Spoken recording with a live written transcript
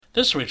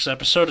This week's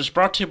episode is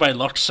brought to you by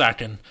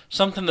Luxsacken,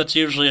 something that's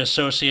usually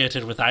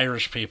associated with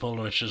Irish people,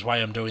 which is why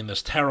I'm doing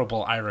this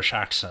terrible Irish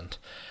accent.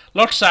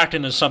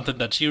 Luxsacken is something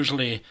that's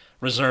usually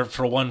reserved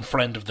for one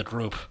friend of the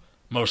group,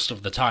 most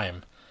of the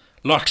time.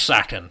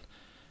 Luxsacken.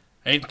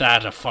 Ain't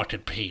that a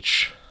fucking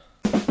peach?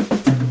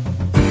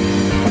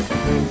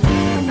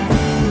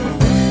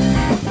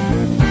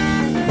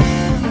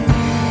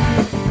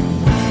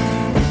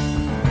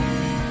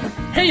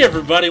 Hey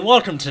everybody,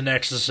 welcome to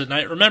Nexus at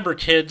Night. Remember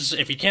kids,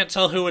 if you can't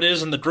tell who it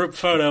is in the group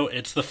photo,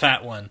 it's the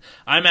fat one.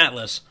 I'm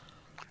Atlas.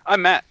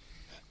 I'm Matt.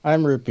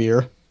 I'm Root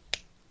Beer.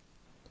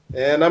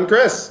 And I'm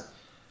Chris.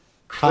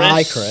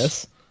 Hi,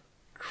 Chris.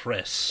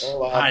 Chris.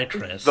 Hola. Hi,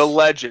 Chris. The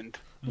legend.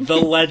 The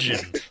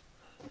legend.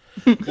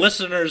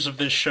 Listeners of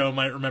this show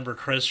might remember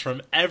Chris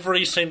from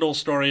every single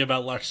story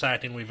about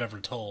Luxsacken we've ever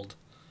told.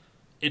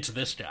 It's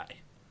this guy.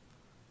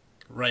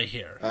 Right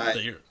here. Hi.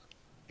 That you're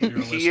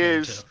listening He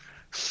is to.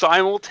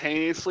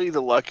 simultaneously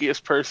the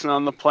luckiest person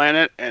on the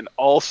planet and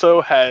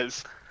also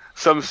has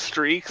some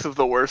streaks of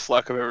the worst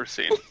luck I've ever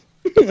seen.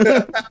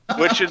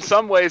 Which in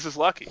some ways is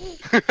lucky.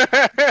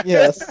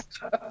 Yes.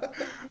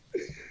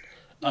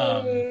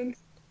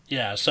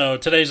 Yeah, so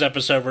today's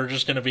episode we're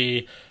just going to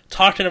be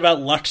talking about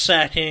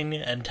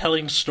Luxsacking and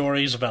telling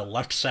stories about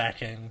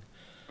Luxsacking.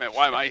 Man,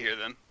 why am I here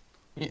then?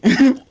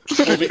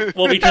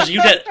 Well, because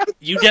you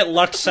get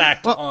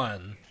Luxsacked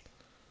on.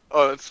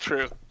 Oh, that's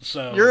true.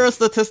 So You're a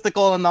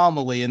statistical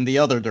anomaly in the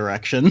other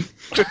direction.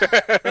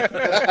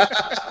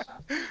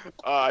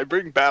 I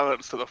bring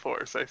balance to the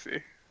force, I see.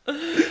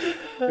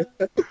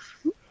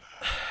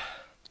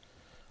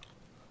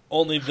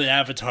 only the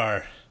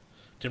Avatar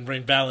can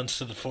bring balance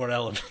to the four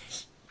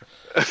elements.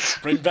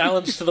 Bring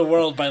balance to the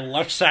world by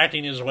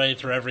Luxsacking his way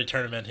through every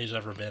tournament he's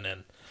ever been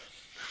in.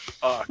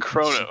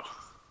 Chrono.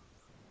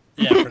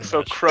 Yeah, pretty So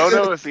much.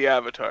 Chrono is the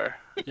avatar.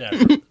 Yeah.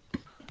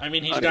 I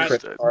mean, he's got...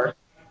 Understood. Creditar.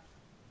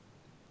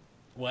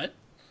 What?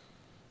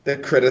 The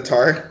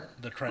Creditar.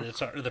 The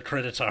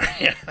credits are,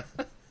 yeah.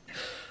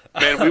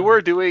 Man, we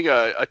were doing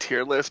a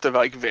tier list of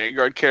like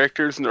Vanguard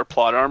characters and their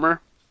plot armor.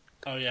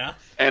 Oh, yeah?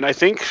 And I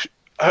think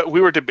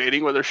we were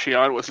debating whether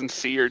Xion was in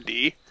C or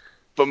D,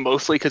 but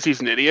mostly because he's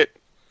an idiot.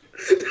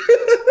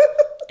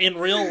 In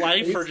real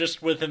life or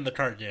just within the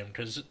card game?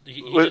 Because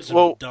he Well- did some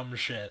well- dumb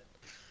shit.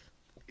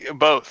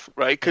 Both,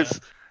 right?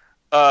 Because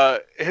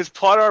his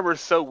plot armor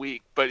is so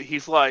weak, but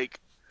he's like...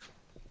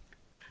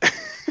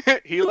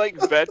 he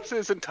like bets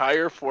his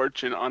entire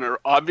fortune on an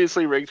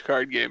obviously rigged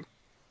card game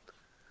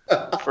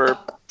for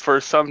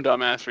some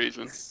dumbass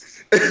reason.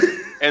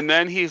 And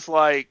then he's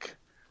like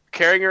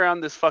carrying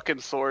around this fucking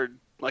sword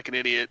like an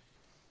idiot.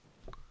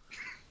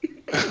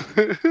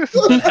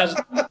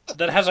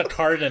 That has a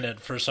card in it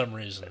for some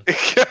reason.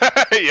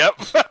 Yep.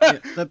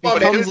 That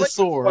becomes a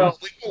sword. Well,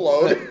 leave him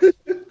alone.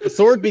 The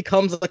sword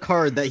becomes a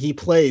card that he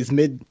plays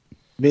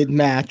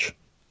mid-match.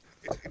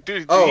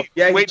 Dude, Oh,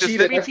 yeah, he wait, does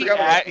that cheated. mean I forgot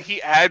about that.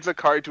 he adds a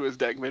card to his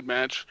deck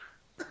mid-match?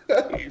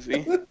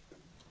 Easy.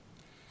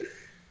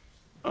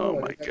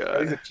 Oh my He's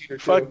god. a cheater,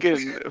 too.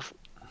 Fucking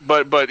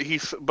but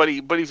he's a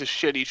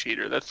shitty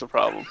cheater. That's the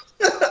problem.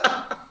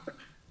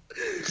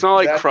 It's not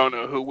like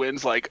Chrono who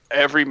wins like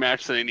every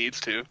match that he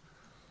needs to.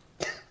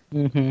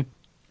 Mm-hmm.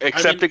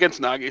 Except against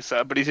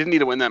Nagisa, but he didn't need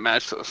to win that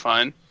match, so it was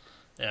fine.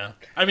 Yeah.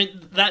 I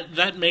mean,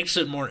 that makes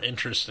it more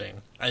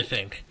interesting, I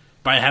think,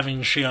 by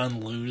having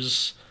Xion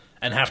lose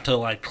and have to,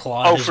 like,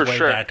 claw his for way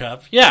sure. back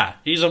up. Yeah,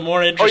 he's a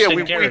more Oh interesting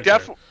yeah,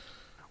 character.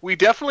 we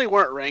definitely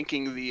weren't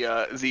ranking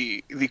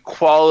the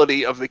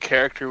quality of the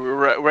character. We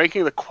were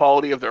ranking the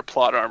quality of their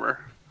plot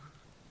armor.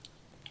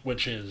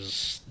 Which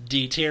is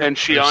D tier And or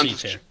C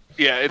Xion's, tier?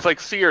 yeah, it's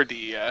like C or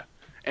D, yeah.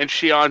 And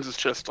Shion's is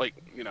just like,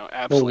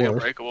 absolutely worst.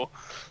 unbreakable.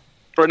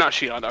 Or not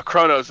Xion,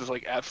 Chronos is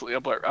like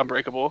absolutely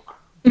unbreakable.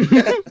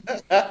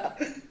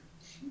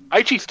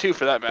 Aichi's too,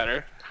 for that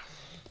matter.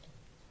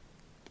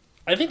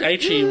 I think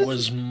Aichi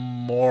was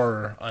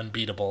more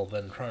unbeatable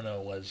than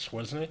Chrono was,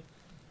 wasn't he?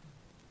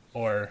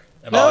 Or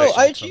am I No, missing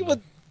Aichi something?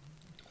 would.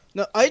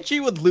 No,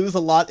 Aichi would lose a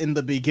lot in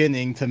the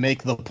beginning to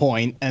make the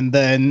point, and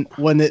then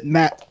when it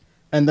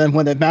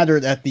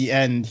mattered at the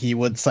end, he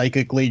would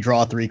psychically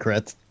draw 3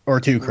 crits or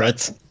 2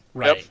 crits.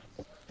 Right.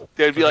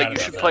 They'd be Forgot like, you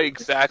about should that. play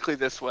exactly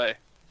this way.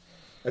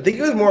 I think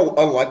he was more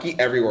unlucky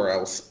everywhere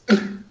else.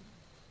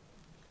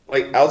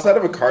 Like, outside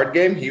of a card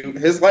game,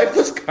 his life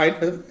was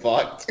kind of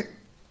fucked.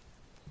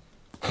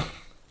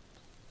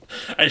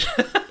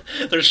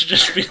 There should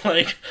just be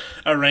like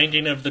a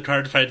ranking of the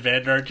Card Fight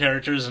Vanguard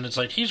characters, and it's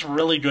like he's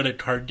really good at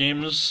card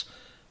games,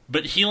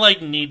 but he like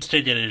needs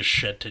to get his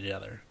shit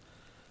together.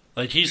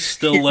 Like he's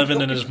still living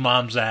in his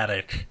mom's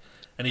attic,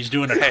 and he's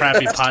doing a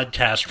crappy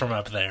podcast from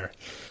up there.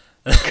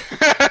 What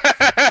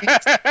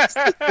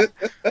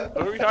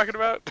are we talking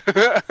about?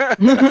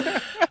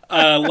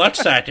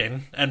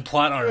 Luxsacking and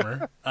plot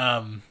armor.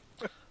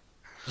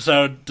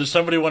 So, does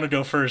somebody want to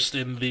go first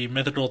in the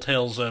mythical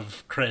tales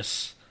of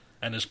Chris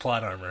and his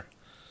plot armor?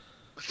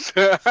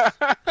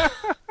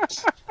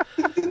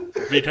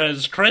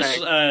 Because Chris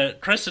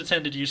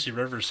attended UC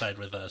Riverside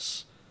with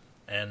us,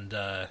 and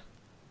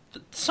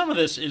some of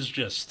this is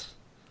just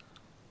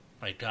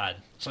My God,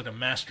 it's like a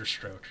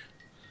masterstroke.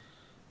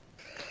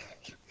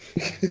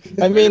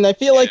 I mean, I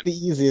feel like the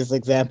easiest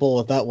example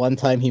was that one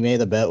time he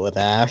made a bet with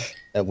Ash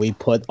that we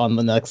put on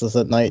the Nexus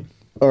at night,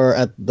 or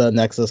at the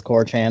Nexus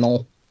Core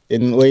channel,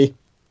 didn't we?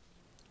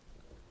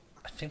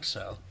 I think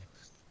so.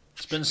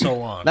 It's been so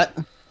long. That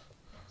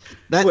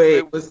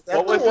Wait, was that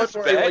what the was one this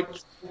where I bet?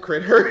 like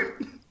crit her?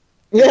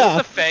 yeah,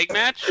 The Fang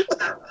match?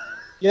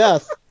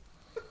 yes.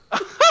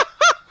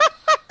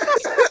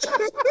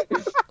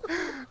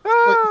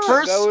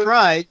 First That was-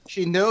 stride,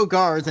 she no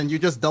guards, and you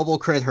just double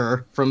crit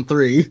her from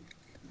 3.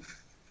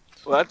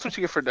 Well, that's what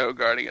you get for no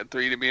guarding at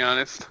 3, to be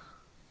honest.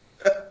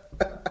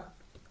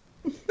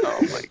 Oh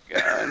my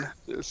god.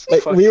 This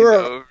Like, fucking we were-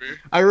 over.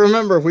 I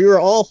remember we were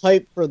all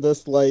hyped for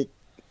this, like,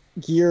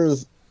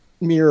 Gears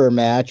mirror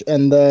match,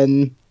 and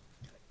then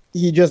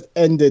he just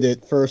ended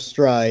it first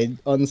stride,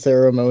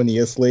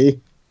 unceremoniously.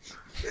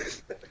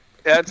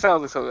 Yeah, it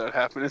sounds like something that would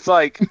happen. It's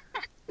like,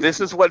 this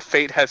is what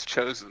fate has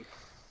chosen.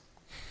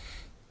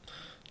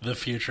 The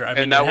future. I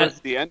mean, And that it had, was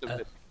the end of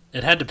it,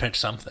 it had to pick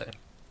something.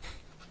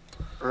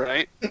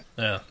 right?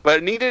 Yeah.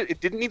 But it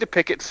didn't need to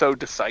pick it so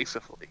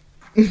decisively.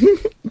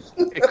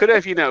 It could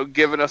have,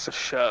 given us a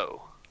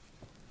show.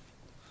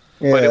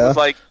 Yeah. But it was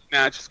like,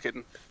 nah, just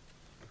kidding.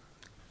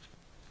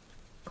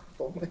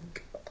 Oh my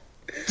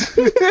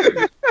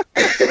god.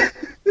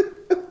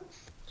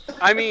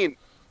 I mean,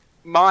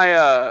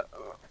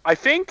 I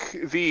think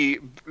the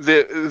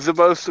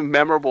most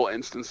memorable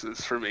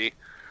instances for me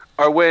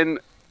are when.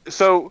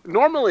 So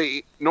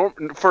normally,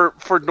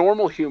 for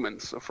normal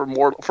humans,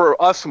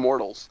 for us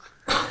mortals,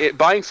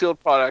 buying sealed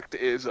product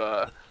is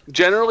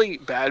generally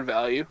bad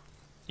value.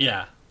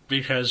 Yeah,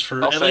 because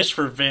I'll at say. least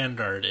for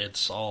Vanguard,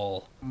 it's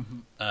all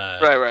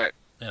Right.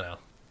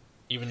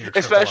 even your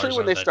Especially AAAs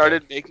when they aren't that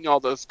started good. making all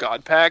those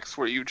god packs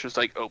where you just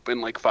like open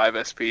like 5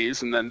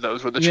 SPs and then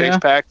those were the Yeah. chase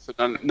packs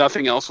and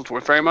nothing else was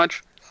worth very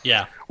much.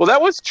 Yeah, Well,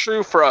 that was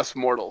true for us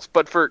mortals,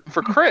 but for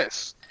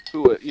Chris,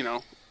 who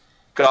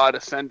God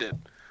ascended,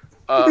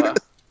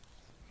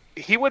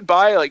 he would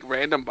buy like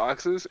random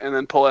boxes and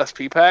then pull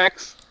SP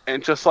packs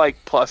and just like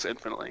plus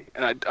infinitely.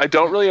 And I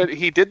don't really.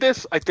 He did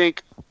this, I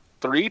think,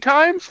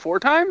 4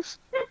 times.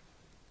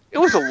 It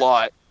was a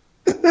lot.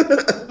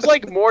 It was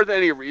like more than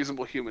any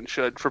reasonable human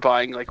should for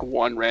buying like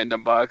one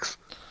random box.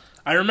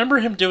 I remember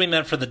him doing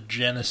that for the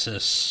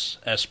Genesis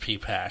SP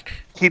pack.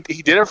 He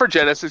did it for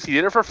Genesis. He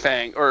did it for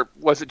Fang, or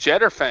was it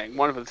Jet or Fang?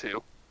 One of the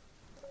two.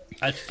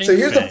 I think. So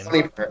here's the Fang.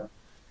 funny part.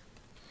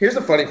 Here's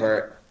the funny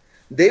part.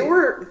 They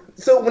were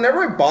whenever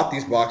I bought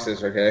these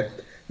boxes, okay,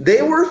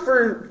 they were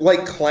for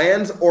like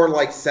clans or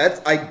like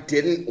sets I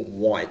didn't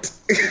want.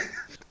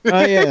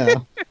 Oh, yeah.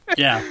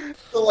 Yeah,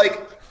 So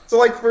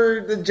like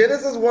for the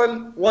Genesis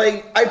one,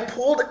 like I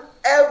pulled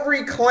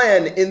every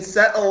clan in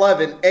set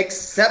 11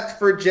 except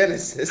for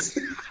Genesis.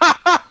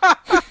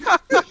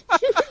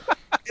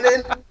 And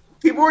then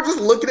people were just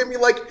looking at me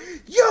like,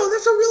 yo,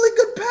 that's a really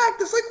good pack.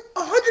 That's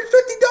like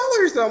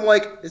 $150. And I'm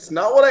like, it's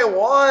not what I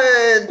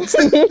want.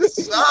 This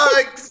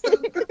sucks.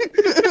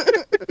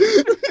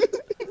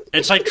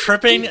 it's like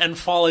tripping and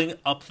falling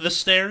up the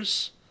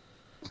stairs.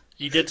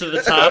 You get to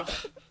the top,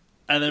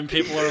 and then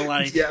people are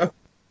like, Yeah.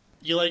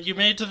 You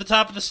made it to the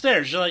top of the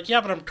stairs. You're like,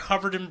 yeah, but I'm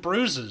covered in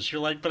bruises.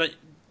 You're like, but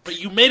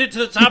you made it to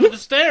the top of the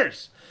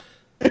stairs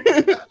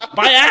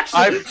by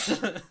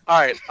accident. All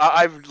right,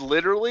 I've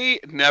literally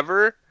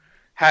never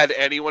had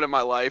anyone in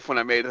my life when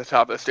I made it to the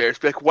top of the stairs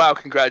be like, "Wow,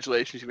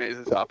 congratulations, you made it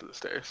to the top of the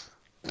stairs."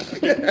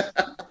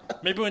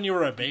 Maybe when you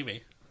were a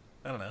baby.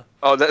 I don't know.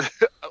 Oh, that.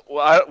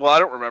 Well, I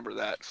don't remember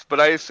that, but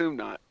I assume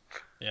not.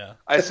 Yeah.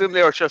 I assume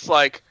they were just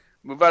like,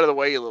 "Move out of the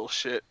way, you little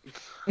shit."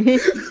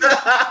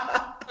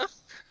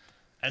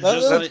 And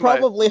That's just like,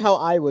 probably how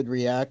I would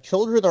react.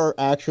 Children are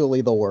actually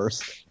the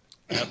worst.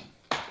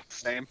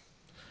 Same.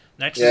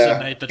 next Yeah. is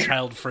Ignite the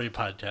Child-Free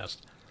podcast.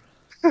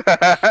 Oh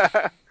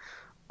yeah,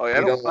 We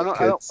I don't want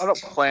kids.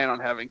 don't plan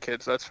on having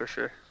kids. That's for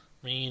sure.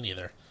 Me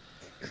neither.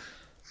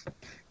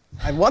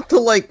 I want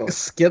to,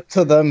 skip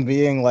to them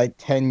being,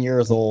 10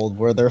 years old,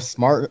 where they're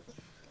smart,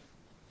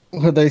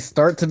 where they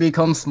start to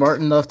become smart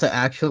enough to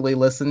actually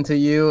listen to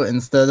you,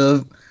 instead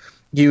of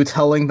you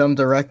telling them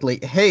directly,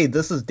 hey,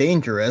 this is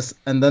dangerous,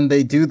 and then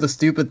they do the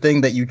stupid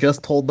thing that you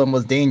just told them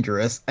was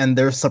dangerous, and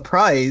they're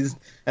surprised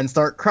and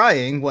start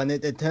crying when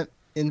it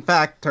in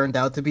fact turned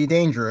out to be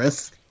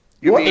dangerous.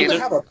 You want mean- them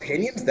to have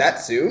opinions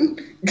that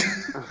soon?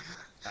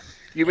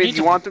 You mean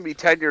you want them to be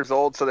 10 years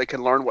old so they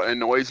can learn what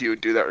annoys you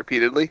and do that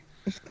repeatedly?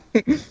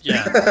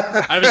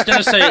 Yeah. I was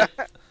going to say,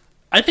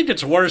 I think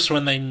it's worse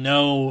when they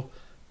know,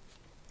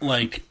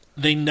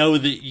 they know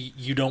that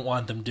you don't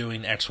want them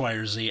doing X, Y,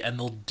 or Z, and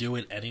they'll do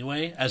it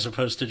anyway, as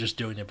opposed to just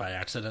doing it by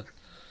accident.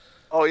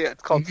 Oh yeah,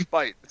 it's called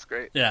spite. It's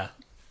great. Yeah.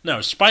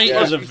 No, spite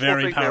Yeah. is a People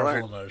very think they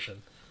powerful learn.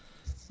 emotion.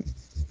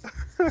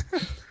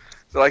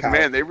 They're like,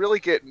 man, they really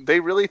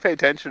pay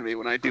attention to me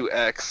when I do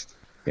X.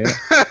 Yeah.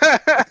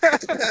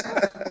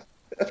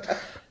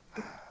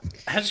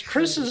 Has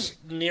Chris's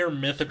near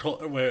mythical,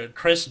 where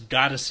Chris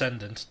God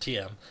Ascendant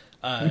TM,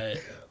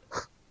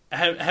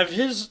 have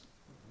his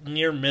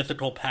near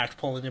mythical pack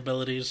pulling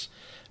abilities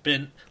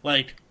been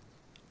like,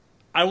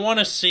 I want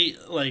to see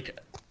like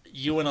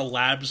you in a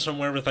lab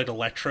somewhere with like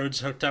electrodes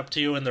hooked up to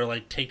you, and they're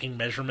like taking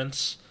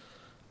measurements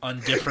on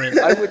different.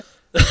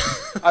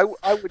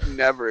 I would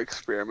never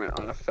experiment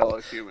on a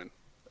fellow human.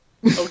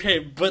 Okay,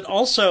 but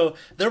also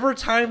there were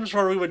times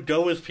where we would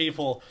go with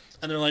people,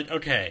 and they're like,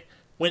 okay,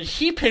 when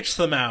he picks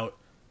them out,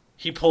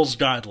 he pulls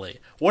godly.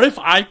 What if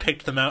I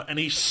picked them out and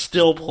he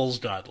still pulls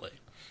godly?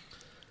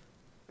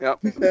 Yep.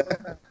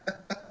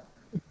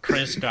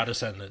 Chris, gotta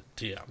send it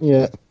to you.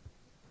 Yeah.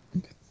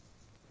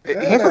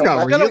 I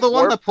forgot. Were gotta you the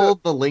one warp that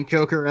pulled the Link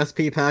Joker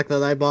SP pack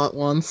that I bought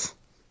once?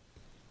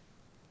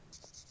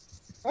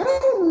 I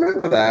don't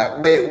remember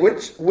that. Wait,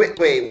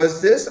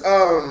 was this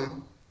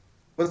the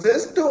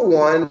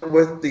one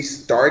with the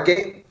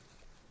Stargate?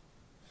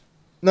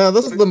 No,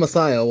 this is the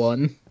Messiah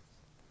one.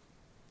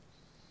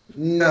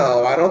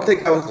 No, I don't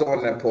think I was the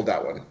one that pulled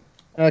that one.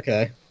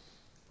 Okay.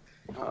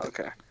 Oh,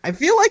 okay. I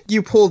feel like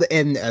you pulled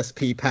an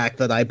SP pack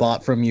that I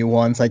bought from you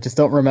once. I just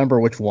don't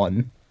remember which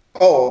one.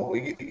 Oh,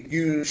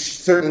 you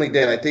certainly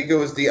did. I think it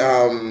was the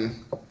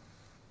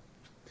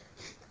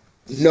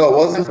No, it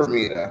wasn't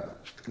Bermuda.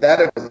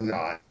 That it was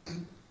not.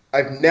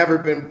 I've never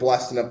been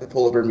blessed enough to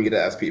pull a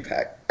Bermuda SP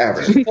pack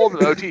ever. You pulled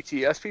an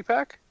OTT SP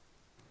pack?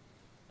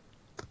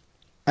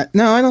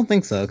 No, I don't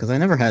think so, because I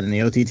never had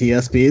any OTT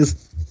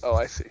SPs. Oh,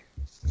 I see.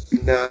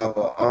 No,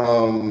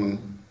 God,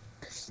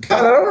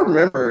 I don't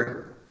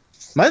remember.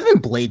 Might have been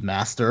Blade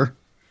Master.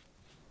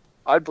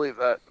 I'd believe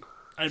that.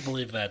 I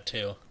believe that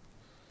too.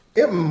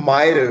 It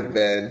might have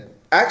been.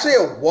 Actually,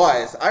 it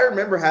was. I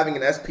remember having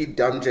an SP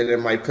Dungeon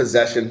in my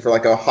possession for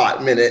like a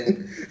hot minute.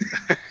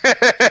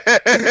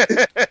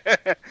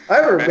 I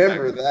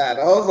remember that.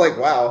 I was like,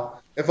 wow,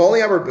 if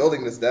only I were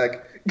building this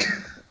deck.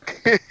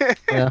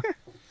 Yeah.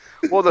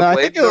 Well, No, I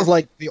think it was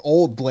like the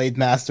old Blade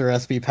Master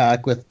SP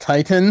pack with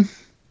Titan.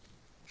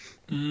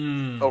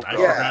 Oh, I God.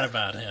 forgot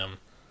about him.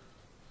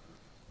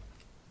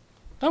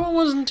 That one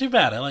wasn't too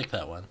bad. I like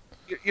that one.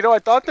 You know, I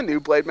thought the new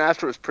Blade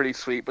Master was pretty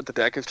sweet, but the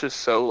deck is just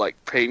so like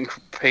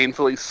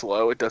painfully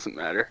slow. It doesn't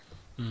matter.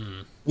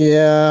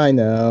 Yeah, I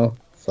know.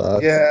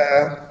 Sucks.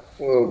 Yeah,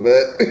 a little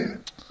bit.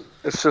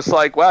 It's just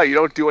like, wow, you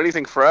don't do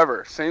anything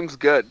forever. Seems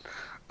good.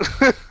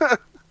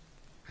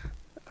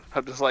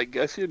 I'm just like,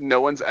 guess no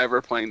one's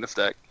ever playing this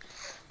deck.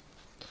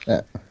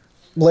 Yeah.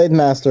 Blade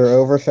Master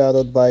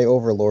overshadowed by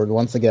Overlord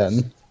once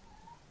again,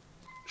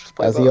 Just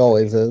play as he both.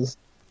 always is.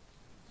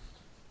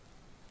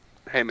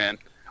 Hey, man.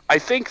 I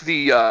think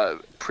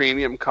the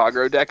premium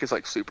Kagro deck is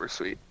like super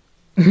sweet.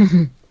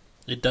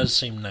 It does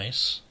seem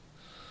nice.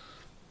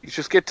 You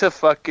just get to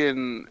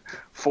fucking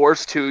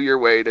force 2 your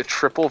way to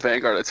triple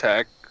Vanguard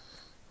attack.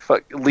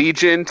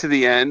 Legion to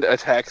the end,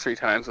 attack 3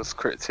 times with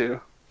crit 2.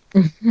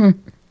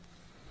 It's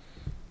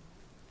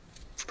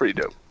pretty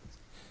dope.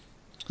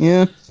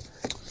 Yeah.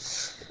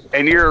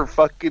 And your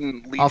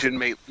fucking Legion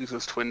mate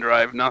loses Twin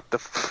Drive, not the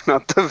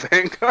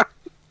Vanguard.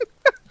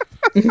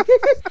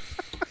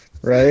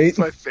 Right? It's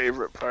my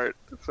favorite part.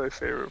 It's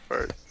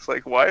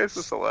like, why is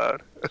this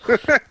allowed?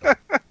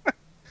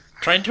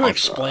 Trying to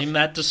explain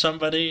that to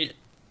somebody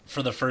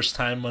for the first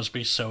time must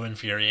be so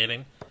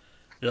infuriating.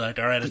 You're like,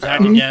 alright,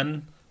 attack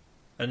again.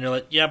 And you're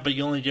like, yeah, but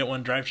you only get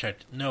 1 drive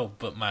check. No,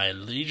 but my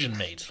Legion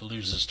mate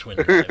loses Twin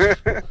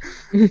Drive.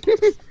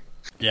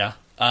 Yeah.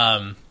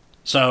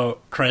 So,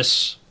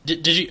 Chris,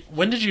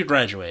 when did you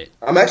graduate?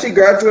 I'm actually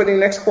graduating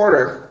next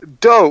quarter.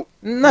 Dope.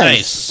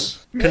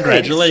 Nice.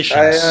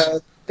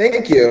 Congratulations.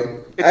 Thank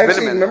you. It's I been a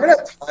actually minute. remember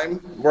that time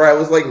where I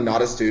was like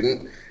not a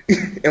student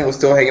and was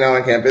still hanging out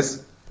on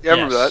campus. Yeah, I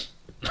remember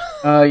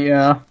that.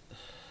 Yeah.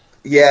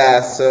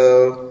 Yeah,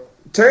 so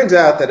turns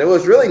out that it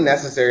was really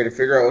necessary to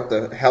figure out what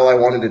the hell I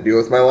wanted to do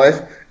with my life.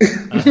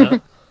 Uh-huh.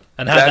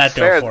 And how'd That's that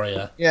go fair. for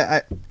you?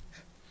 Yeah,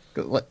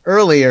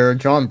 earlier,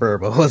 John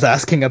Burba was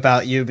asking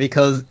about you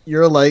because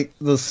you're like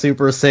the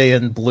Super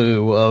Saiyan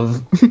Blue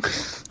of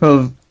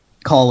of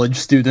college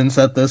students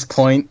at this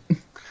point.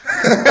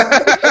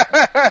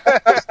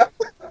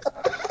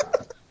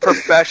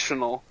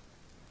 Professional.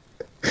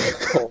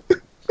 Oh,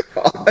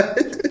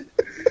 God.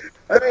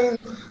 I mean,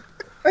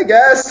 I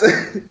guess.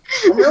 I'm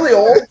really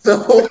old,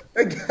 so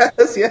I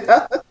guess,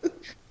 yeah.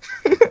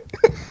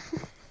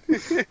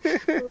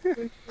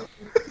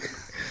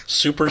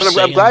 Super But I'm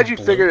Saiyan glad you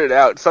Blue. figured it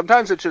out.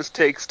 Sometimes it just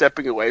takes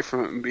stepping away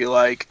from it and be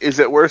like, is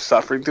it worth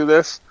suffering through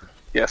this?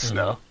 Yes,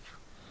 no.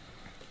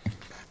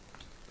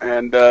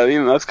 And,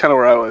 that's kind of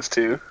where I was,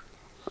 too.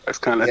 I was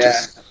kind of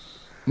just...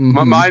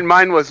 Mhm.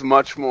 Mine was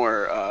much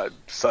more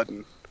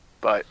sudden,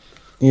 but...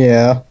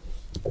 Yeah.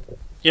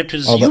 Yeah,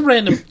 because Although-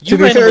 you To be fair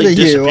randomly to you,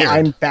 disappeared.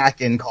 I'm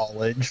back in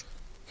college.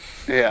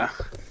 Yeah.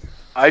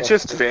 I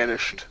just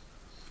vanished.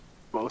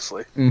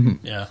 Mostly. Mhm.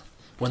 Yeah.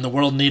 When the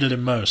world needed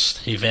him most,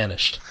 he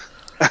vanished.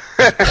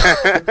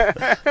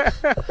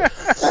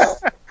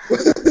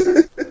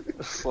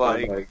 It's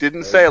like,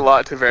 didn't say a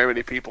lot to very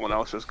many people and I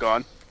was just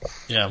gone.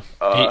 Yeah.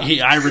 He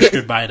Irish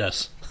goodbye'd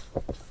us.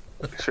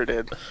 Sure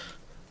did.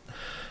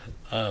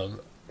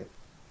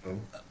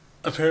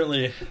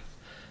 Apparently,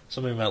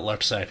 something about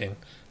luck sacking.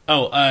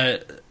 Oh,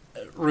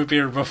 Root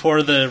Beer,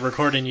 before the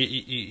recording,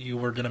 you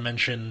were going to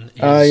mention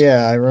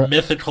his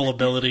mythical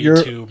ability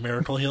to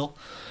Miracle Heal.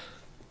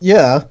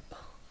 Yeah.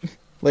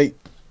 Like,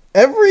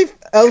 every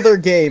other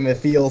game, it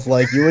feels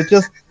like, you would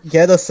just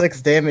get a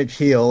 6 damage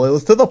heal. It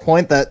was to the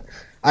point that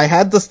I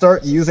had to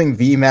start using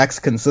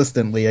VMAX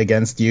consistently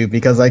against you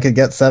because I could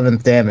get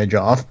 7th damage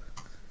off.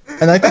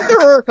 And I think there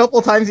were a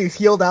couple times you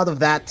healed out of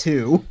that,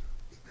 too.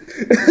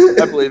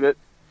 I believe it.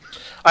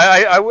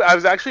 I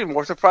was actually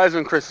more surprised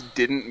when Chris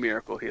didn't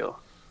Miracle Heal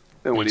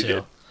than when he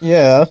did.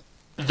 Yeah.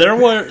 There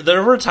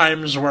were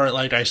times where,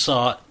 like, I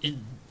saw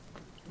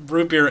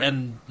Root Beer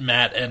and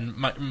Matt, and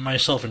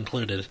myself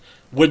included,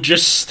 would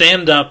just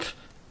stand up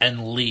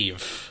and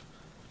leave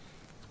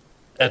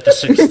at the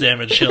 6th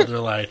damage heal. They're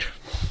like,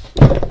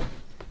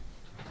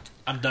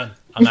 I'm done.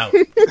 I'm out.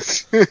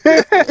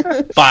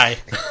 Bye.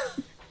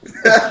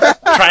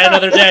 Try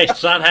another day.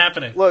 It's not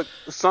happening. Look,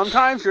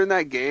 sometimes you're in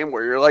that game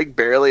where you're like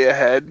barely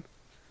ahead,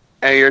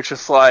 and you're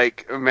just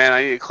like, man,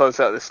 I need to close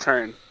out this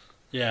turn.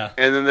 Yeah.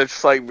 And then they're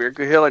just like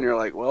Miracle Heal, and you're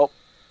like, well,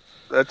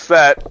 that's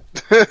that.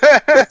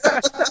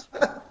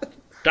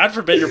 God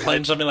forbid you're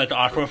playing something like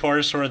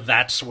Aquaforce where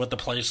that's what the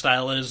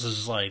playstyle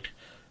is like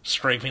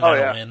scraping out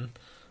a win.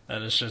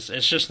 And it's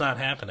just not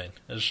happening.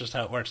 It's just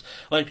how it works.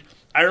 Like,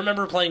 I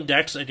remember playing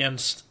decks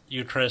against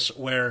you, Chris,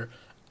 where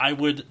I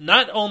would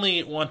not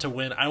only want to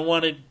win, I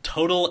wanted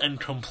total and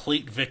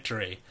complete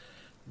victory.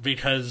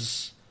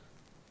 Because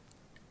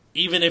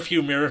even if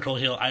you Miracle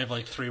Heal, I have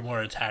like 3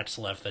 more attacks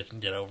left that can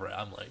get over it.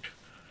 I'm like,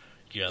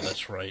 yeah,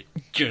 that's right.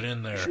 Get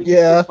in there.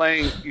 Yeah.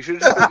 You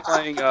should have just been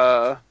playing,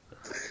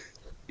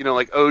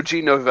 like OG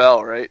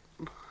Novell, right?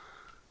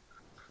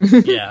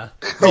 Yeah,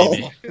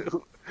 maybe.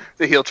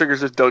 The heal triggers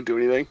just don't do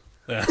anything.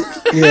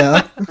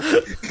 Yeah.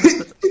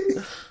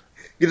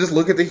 You just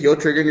look at the heal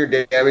trigger and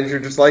your damage, you're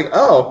just like,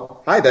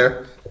 oh, hi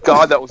there.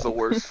 God, that was the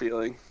worst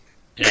feeling.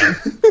 Yeah.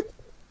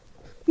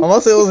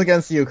 Unless it was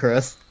against you,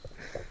 Chris.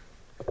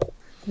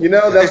 You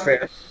know, that's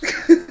fair.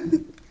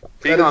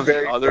 Being on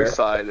the other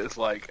side is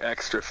like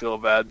extra feel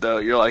bad, though.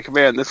 You're like,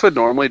 man, this would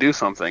normally do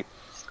something.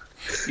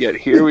 Yet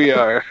here we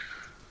are.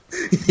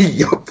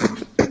 Yup.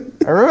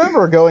 I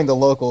remember going to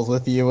locals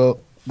with you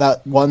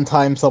that one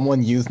time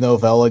someone used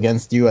Novell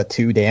against you at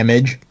 2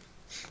 damage.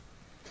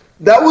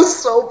 That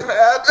was so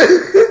bad.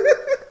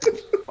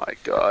 My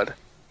God.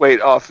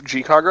 Wait, off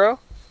G-Kagro?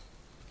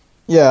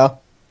 Yeah.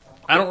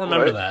 I don't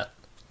remember that.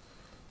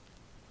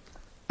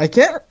 I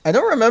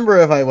don't remember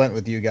if I went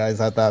with you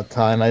guys at that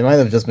time. I might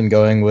have just been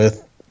going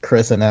with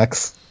Chris and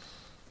X.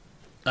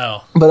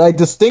 Oh. But I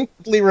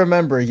distinctly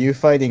remember you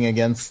fighting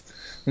against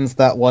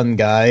that one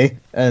guy,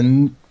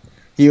 and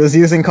he was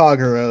using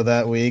Kagero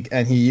that week,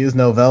 and he used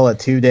Novell at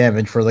 2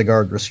 damage for the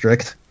guard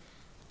restrict.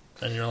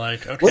 And you're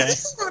like, okay. Was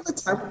this around the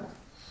time?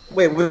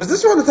 Wait, was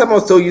this around the time I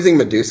was still using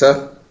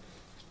Medusa?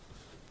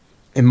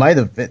 It might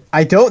have been.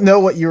 I don't know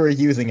what you were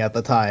using at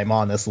the time,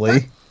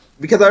 honestly.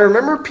 Because I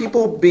remember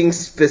people being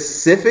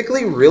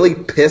specifically really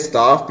pissed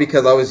off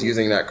because I was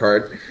using that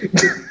card.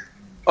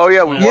 Oh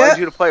yeah, we wanted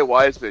you to play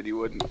Wiseman, you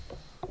wouldn't.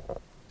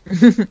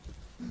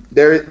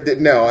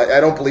 No,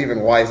 I don't believe in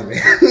Wiseman.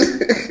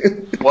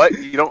 What?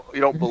 You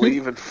don't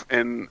believe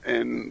in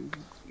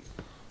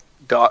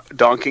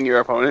donking your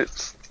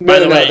opponents?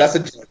 No, that's a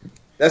joke.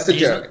 That's a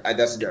joke.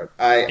 That's a joke.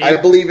 I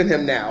believe in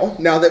him now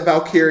that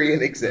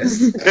Valkyrian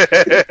exists.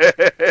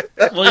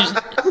 Well,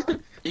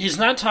 he's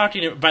not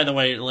talking, by the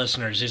way,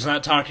 listeners, he's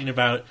not talking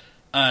about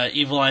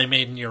Evil Eye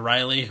Maiden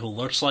Riley, who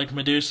looks like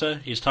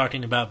Medusa. He's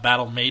talking about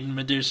Battle Maiden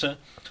Medusa.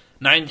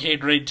 9k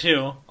grade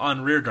 2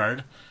 on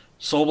rearguard.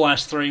 Soul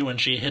Blast 3, when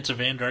she hits a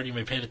Vanguard, you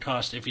may pay the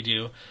cost if you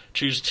do.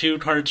 Choose 2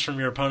 cards from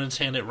your opponent's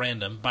hand at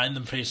random, bind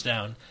them face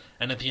down,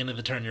 and at the end of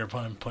the turn, your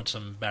opponent puts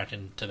them back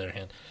into their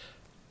hand.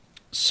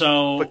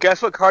 So... But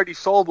guess what card you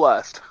Soul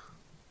Blast?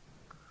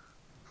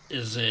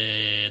 Is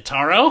it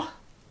Taro?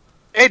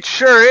 It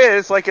sure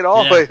is, like it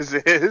always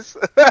is.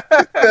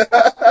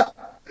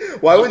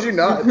 Why would you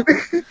not?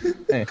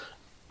 Hey.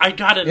 I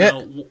gotta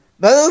know.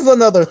 That is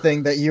another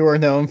thing that you are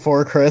known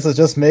for, Chris, is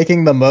just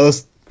making the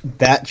most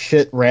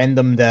batshit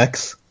random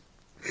decks.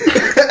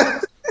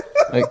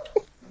 Like,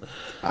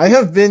 I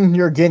have been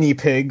your guinea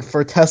pig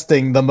for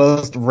testing the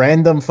most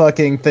random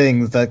fucking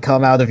things that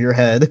come out of your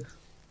head.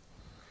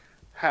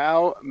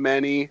 How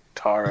many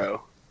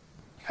Taro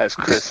has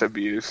Chris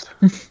abused?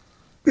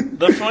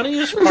 The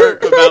funniest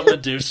part about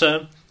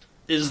Medusa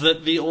is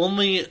that the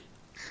only,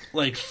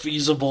 like,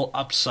 feasible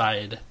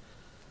upside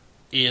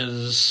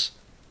is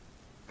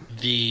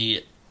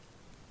the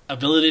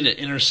ability to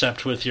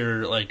intercept with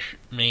your, like,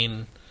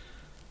 main,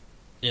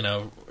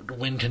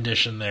 win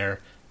condition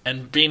there,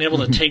 and being able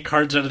to take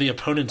cards out of the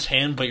opponent's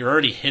hand, but you're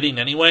already hitting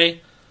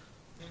anyway.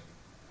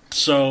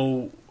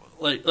 So,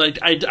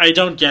 I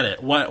don't get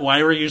it.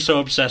 Why were you so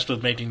obsessed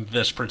with making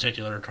this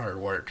particular card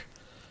work?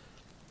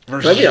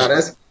 Can I be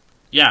honest?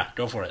 Yeah,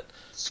 go for it.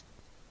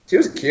 She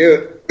was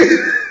cute.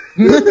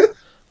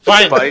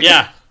 Fine, Spike.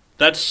 yeah,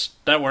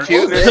 that works.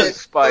 Cute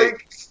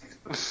Spike.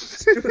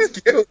 She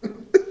was cute.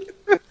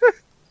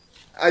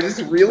 I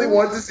just really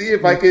wanted to see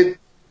if I could,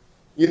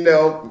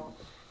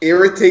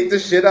 irritate the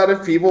shit out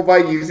of people by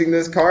using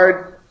this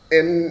card,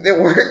 and it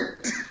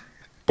worked.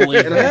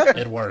 Believe me,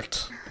 it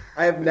worked.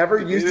 I have never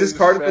used this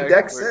card in the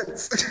deck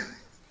since.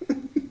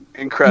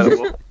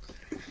 Incredible.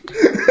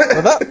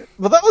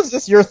 But that was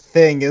just your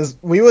thing, is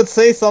we would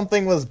say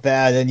something was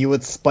bad and you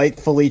would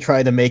spitefully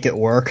try to make it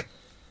work.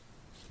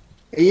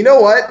 And you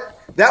know what?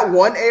 That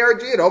one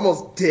ARG, it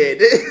almost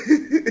did.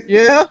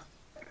 Yeah?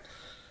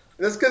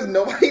 That's because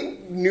nobody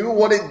knew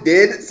what it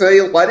did, so they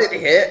let it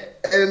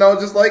hit, and I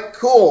was just like,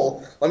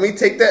 cool, let me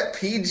take that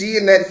PG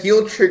and that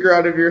heal trigger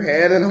out of your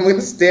hand, and I'm going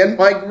to stand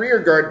my rear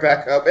guard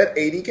back up at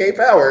 80k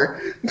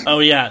power. Oh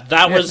yeah,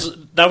 that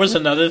was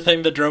another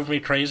thing that drove me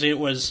crazy. It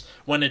was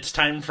when it's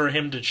time for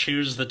him to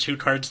choose the 2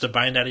 cards to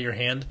bind out of your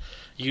hand,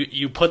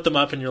 you put them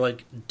up and you're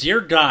like, dear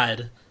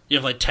God, you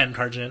have like 10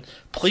 cards in,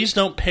 please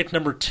don't pick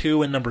number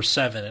 2 and number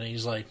 7, and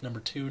he's like, number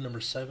 2, number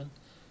 7?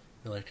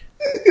 You're like...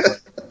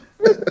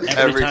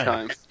 Every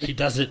time. He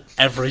does it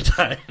every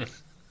time.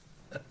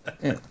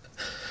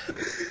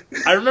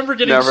 I remember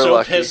getting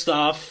pissed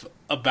off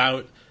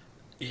about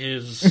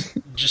his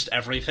just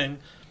everything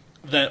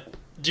that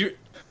do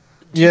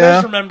you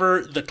guys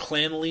remember the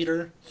clan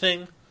leader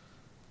thing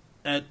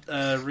at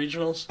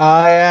regionals?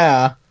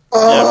 Yeah.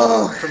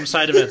 Yeah, from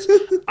side events.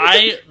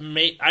 I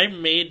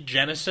made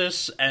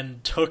Genesis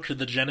and took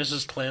the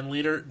Genesis clan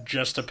leader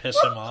just to piss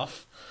him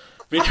off.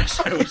 Because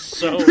I was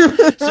so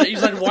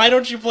he's like, why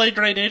don't you play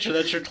Great Nature?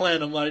 That's your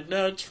clan. I'm like,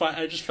 no, it's fine.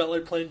 I just felt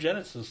like playing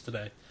Genesis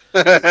today.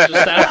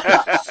 Just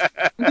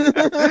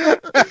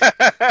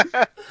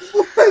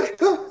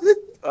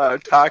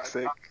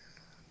toxic.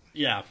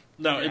 Yeah.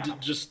 No, it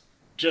just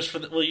for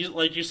the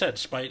like you said,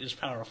 spite is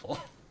powerful.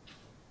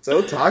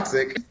 So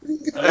toxic.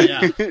 Oh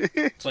yeah.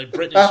 It's like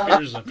Britney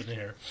Spears up in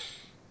here.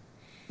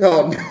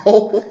 Oh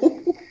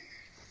no.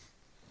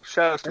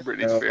 Shout out to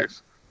Britney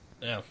Spears.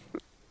 Yeah.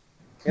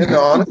 You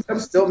know, honestly, I'm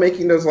still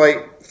making those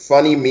like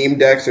funny meme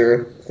decks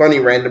or funny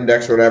random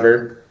decks or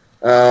whatever.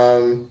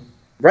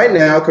 Right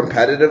now,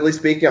 competitively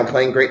speaking, I'm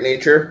playing Great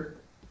Nature.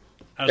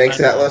 Thanks,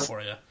 Atlas.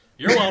 For you.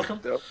 You're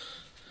welcome.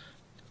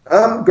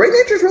 Great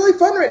Nature's really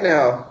fun right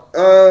now.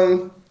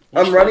 I'm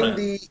running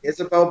the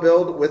Isabel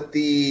build with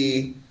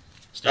the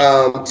 2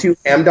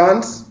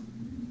 Amdons.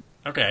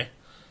 Okay.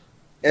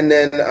 And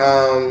then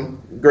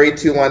grade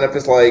 2 lineup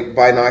is like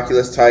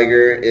Binoculus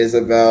Tiger,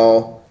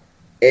 Isabel,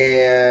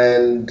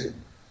 and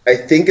I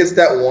think it's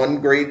that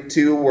one grade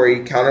 2 where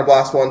you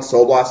counterblast 1,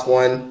 soul blast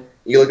 1.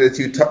 You look at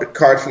the 2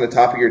 cards from the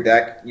top of your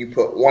deck. You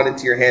put 1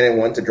 into your hand and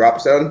 1 to drop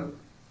zone.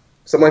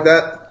 Something like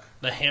that.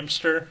 The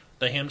hamster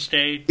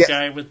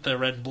guy with the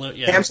red blue.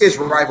 Yeah. Hamster's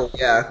rival.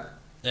 Yeah.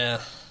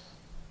 Yeah.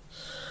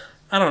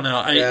 I don't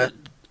know.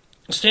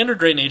 Standard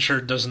Great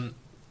Nature doesn't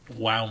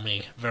wow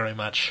me very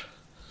much.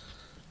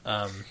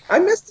 I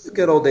miss the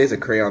good old days of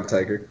Crayon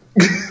Tiger.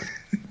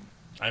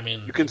 I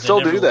mean, you can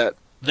still do that.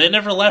 They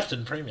never left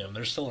in Premium.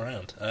 They're still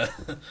around. I'm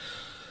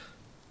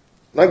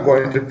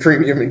going to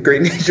Premium in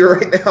Great Nature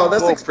right now.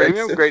 That's expensive.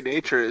 Premium Great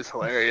Nature is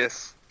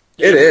hilarious.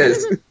 It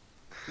is.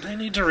 They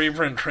need to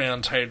reprint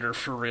Crayon Tiger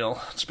for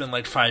real. It's been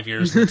like 5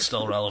 years and it's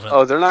still relevant.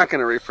 Oh, they're not going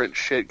to reprint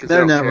shit. Cause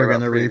they're never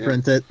going to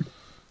reprint it.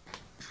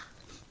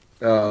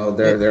 Oh,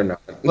 they're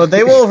not. But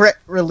they will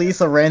release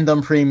a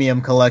random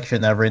Premium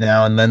collection every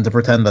now and then to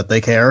pretend that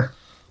they care.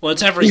 Well,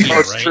 it's every year,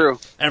 That's right? True.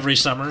 Every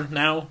summer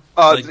now.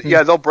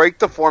 Yeah, they'll break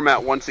the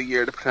format once a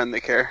year to pretend they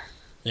care.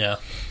 Yeah.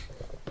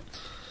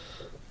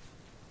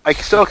 I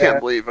still can't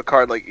believe a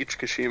card like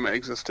Ichikashima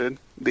existed.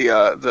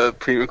 The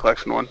Premium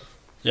Collection one.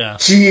 Yeah.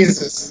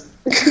 Jesus.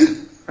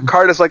 A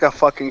card is like a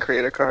fucking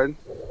creator card.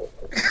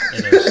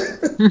 It is.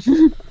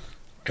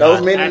 That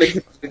was made in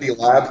the community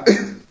lab.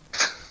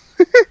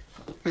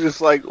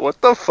 Just like, what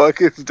the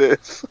fuck is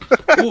this?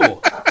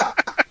 Ooh.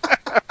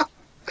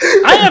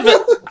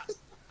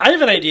 I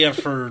have an idea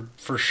for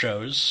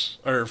shows,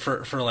 or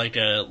for like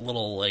a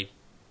little like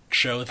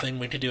show thing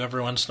we could do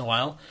every once in a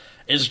while,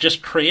 is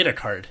just create a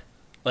card.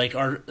 Like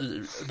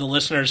the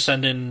listeners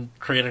send in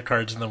creator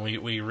cards and then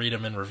we read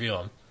them and review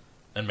them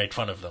and make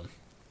fun of them.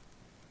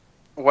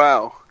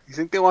 Wow. You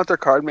think they want their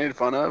card made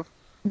fun of?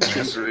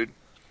 Yes. Rude.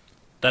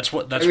 That's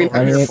what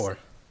we're here for.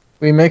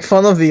 We make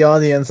fun of the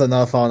audience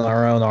enough on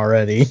our own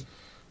already.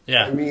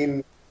 Yeah. I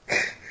mean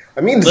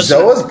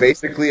Zoa's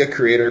basically a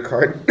creator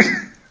card.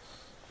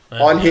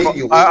 On hit,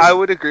 you I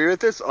would agree with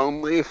this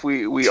only if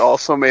we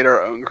also made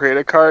our own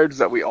creator cards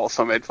that we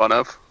also made fun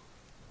of.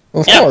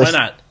 Of yeah, course. why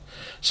not?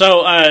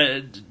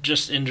 So,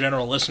 just in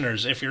general,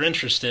 listeners, if you're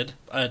interested,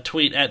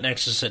 tweet at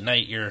Nexus at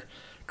Night your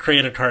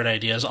creator card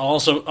ideas.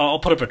 I'll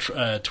put up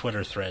a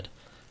Twitter thread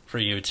for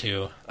you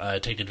to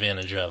take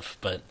advantage of.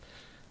 But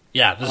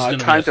yeah, this is going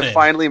to be time a to thing.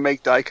 finally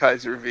make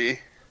Daikaiser V.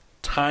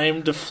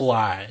 Time to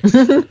fly.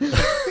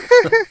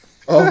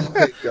 Oh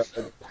my god.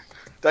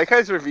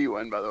 Daikaiser V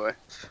won, by the way.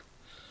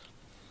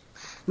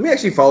 Let me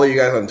actually follow you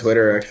guys on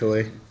Twitter,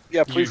 actually.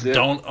 Yeah, please You do.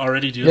 don't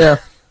already do Yeah.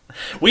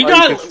 that. We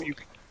got.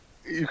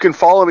 You can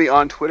follow me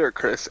on Twitter,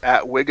 Chris,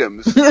 at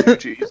Wiggums.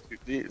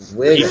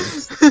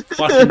 Wiggins.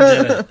 Fucking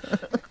did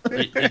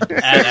it.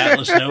 At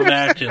Atlas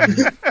Novak and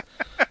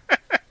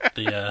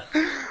the.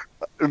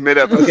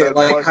 mid-episode. Okay,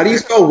 like, how do you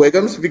spell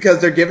Wiggums? Because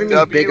they're giving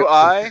me big...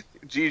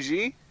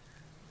 WIGGMZZ.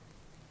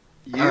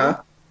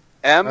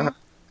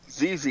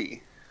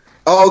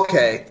 Oh,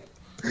 okay.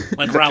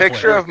 Like The Ralph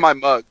picture Lauren. of my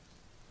mug.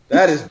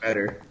 That is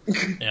better.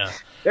 Yeah.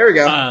 There we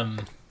go.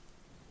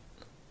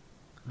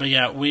 But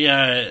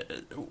yeah,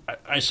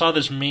 I saw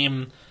this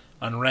meme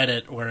on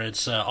Reddit where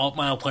it's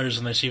alt-mile players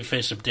and they see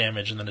face-up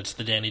damage, and then it's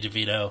the Danny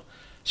DeVito.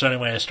 So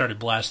anyway, I started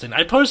blasting.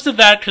 I posted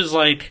that because,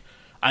 like,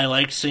 I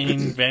like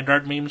seeing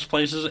Vanguard memes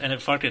places, and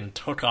it fucking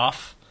took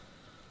off.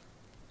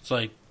 It's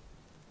like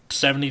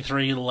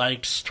 73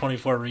 likes,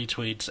 24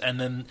 retweets, and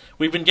then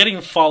we've been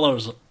getting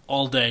follows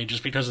all day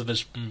just because of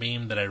this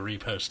meme that I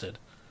reposted.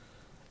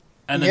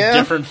 And then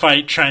Different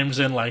Fight chimes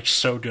in like,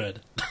 so good.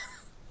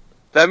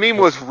 That meme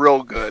was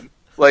real good.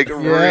 Like,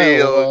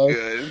 real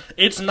good.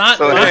 It's not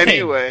So mine.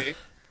 anyway...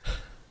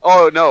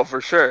 Oh, no,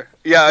 for sure.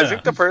 Yeah, I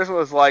think the person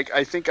was like,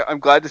 I'm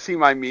glad to see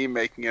my meme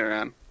making it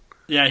around.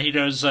 Yeah, he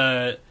goes,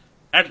 here,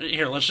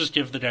 let's just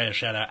give the guy a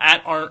shout out.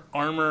 At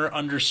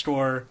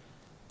armor_of_Fafnir,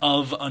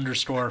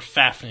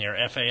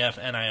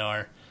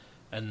 F-A-F-N-I-R.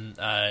 And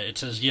it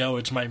says, yo,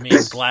 it's my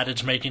meme. Glad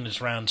it's making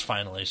its rounds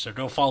finally. So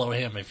go follow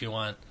him if you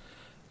want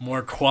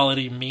more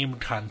quality meme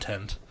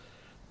content.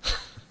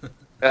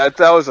 That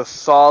was a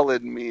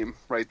solid meme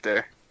right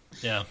there.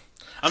 Yeah.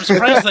 I'm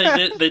surprised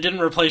they didn't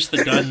replace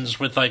the guns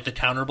with, like, the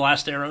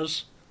counterblast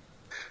arrows.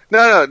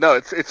 No,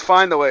 it's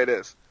fine the way it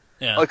is.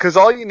 Yeah. Because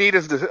all you need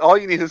is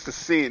the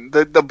scene.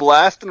 The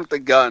blasting with the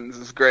guns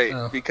is great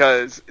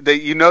because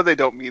they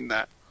don't mean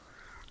that.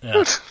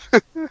 Yeah.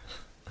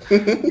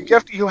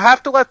 You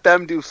have to let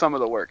them do some of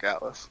the work,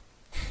 Atlas.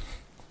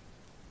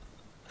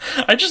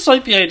 I just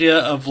like the idea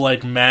of,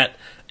 like, Matt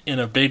in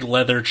a big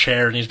leather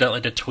chair, and he's got,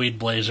 like, a tweed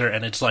blazer,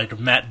 and it's, like,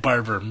 Matt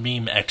Barber,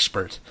 meme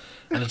expert.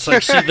 And it's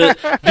like, see,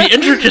 the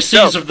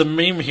intricacies of the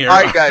meme here.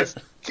 All right, guys.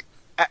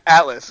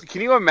 Atlas,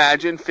 can you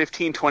imagine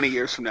 15, 20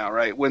 years from now,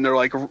 right? When they're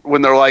like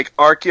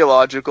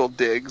archaeological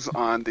digs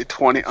on the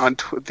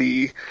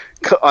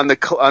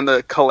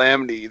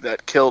calamity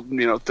that killed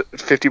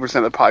 50%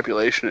 of the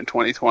population in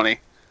 2020.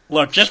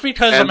 Look, just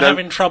because I'm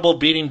having trouble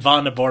beating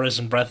Vonda Boris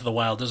in Breath of the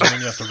Wild doesn't mean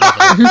you have to rub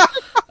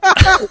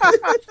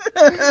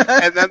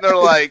it. And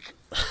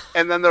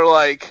then they're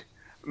like,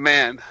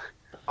 man,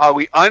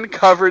 we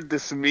uncovered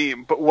this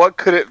meme, but what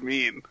could it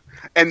mean?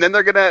 And then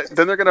they're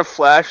gonna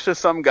flash to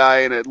some guy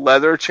in a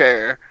leather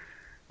chair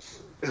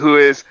who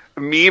is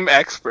a meme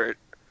expert,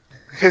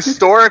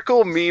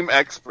 historical meme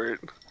expert,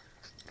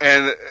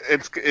 and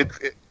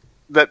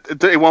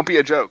it won't be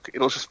a joke.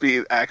 It'll just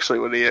be actually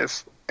what he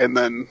is, and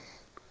then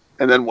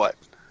what?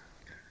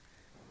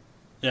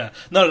 Yeah.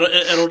 No,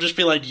 it'll just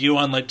be like you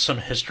on, like, some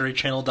History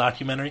Channel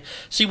documentary.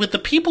 See, what the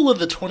people of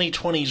the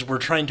 2020s were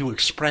trying to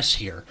express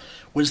here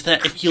was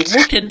that if you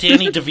look at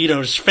Danny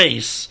DeVito's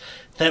face,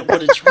 that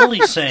what it's really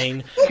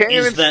saying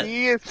is that...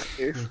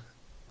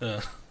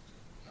 I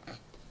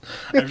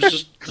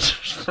was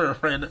just for a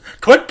random...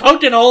 Quit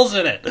poking holes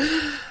in it!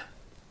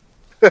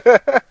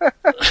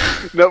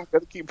 Nope,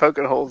 gotta keep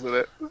poking holes in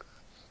it.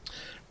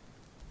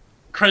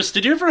 Chris,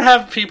 did you ever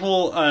have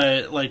people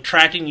like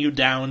tracking you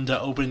down to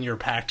open your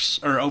packs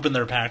or open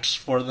their packs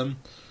for them?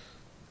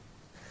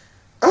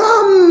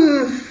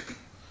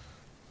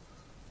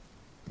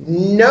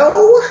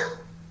 No,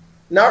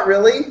 not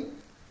really.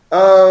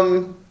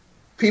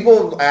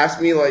 People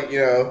ask me like,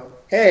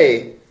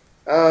 hey,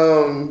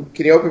 can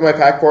you open my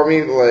pack for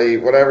me?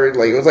 Like, whatever.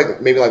 Like, it was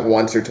like maybe like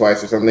once or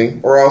twice or something.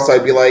 Or else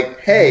I'd be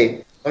like,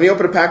 hey, let me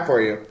open a pack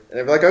for you, and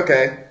I'd be like,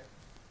 okay.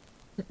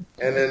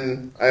 And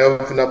then I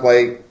opened up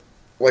like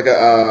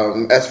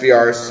a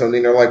SVR or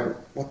something. They're like,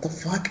 what the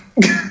fuck?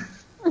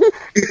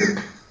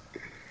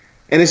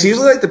 And it's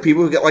usually like the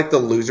people who get like the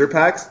loser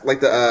packs, like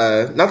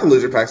the not the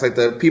loser packs, like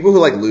the people who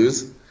like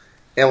lose,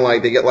 and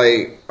like they get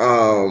like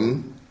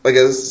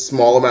a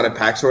small amount of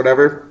packs or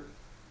whatever.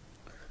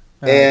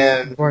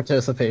 And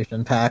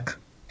participation pack.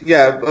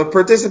 Yeah, a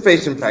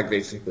participation pack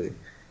basically.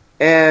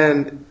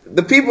 And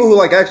the people who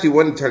like actually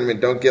win the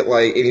tournament don't get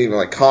like any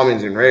like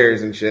commons and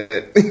rares and shit.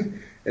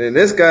 And then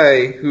this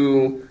guy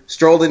who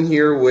strolled in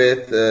here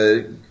with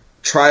a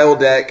trial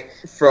deck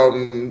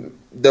from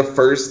the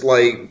first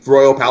like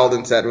Royal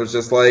Paladin set was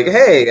just like,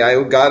 hey,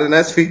 I got an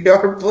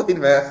SPR Blade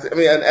Master. I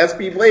mean, an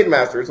SP Blade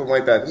Master or something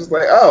like that. Just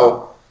like,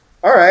 oh,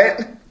 all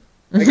right,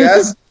 I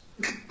guess.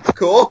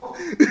 Cool.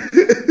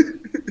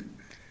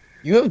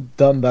 You have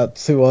done that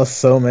to us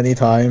so many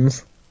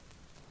times.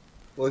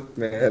 Look,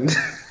 man.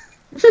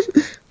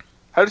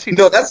 How does he?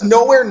 No, that's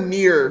nowhere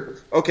near.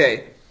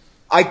 Okay,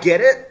 I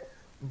get it,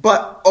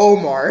 but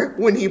Omar,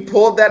 when he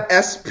pulled that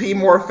SP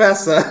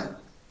Morfessa,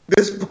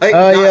 despite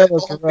not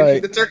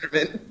winning the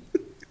tournament.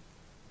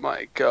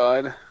 My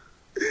God.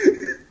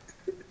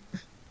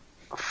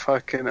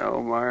 Fucking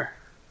Omar.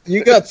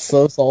 You got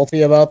so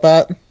salty about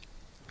that.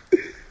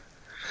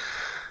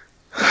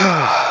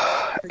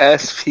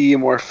 SP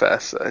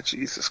Morfessa,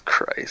 Jesus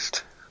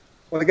Christ.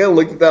 Like, I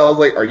looked at that, I was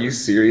like, are you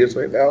serious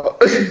right now?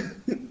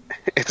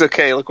 It's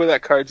okay, look where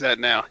that card's at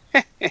now.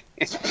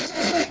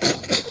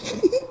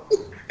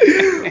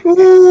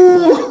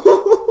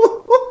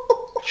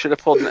 Should have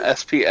pulled an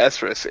SPS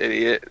for this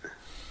idiot.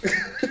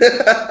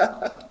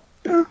 I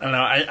don't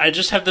know. I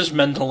just have this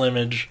mental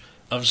image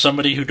of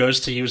somebody who goes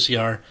to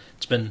UCR.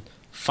 It's been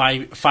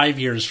five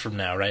years from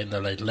now, right? And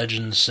they're like,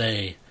 legends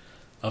say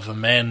of a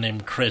man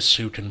named Chris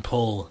who can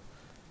pull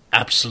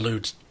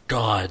absolute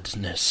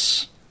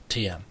godness.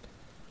 TM.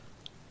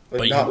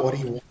 But not what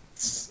he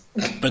wants.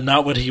 But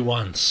not what he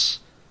wants.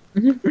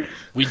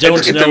 We don't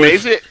It's know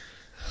amazing.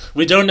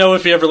 we don't know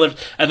if he ever lived.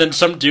 And then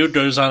some dude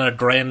goes on a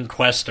grand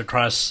quest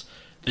across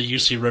the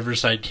UC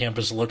Riverside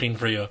campus looking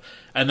for you.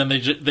 And then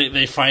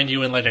they find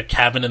you in like a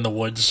cabin in the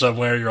woods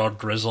somewhere. You're all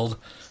grizzled.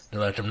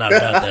 You're like, I'm not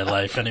about that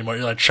life anymore.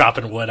 You're like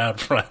chopping wood out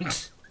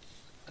front.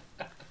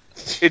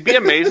 It'd be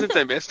amazing if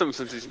they missed him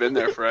since he's been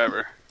there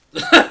forever.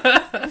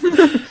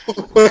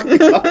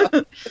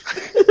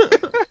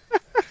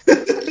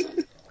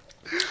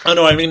 Oh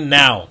no, I mean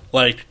now.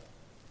 Like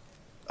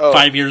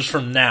 5 years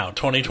from now,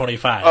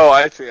 2025. Oh,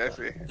 I see.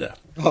 Yeah.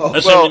 Oh,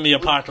 Assuming the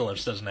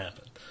apocalypse doesn't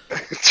happen.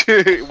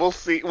 We'll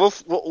see.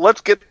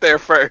 Let's get there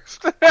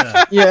first.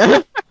 Yeah.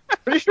 Yeah.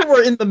 Pretty sure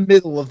we're in the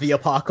middle of the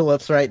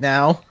apocalypse right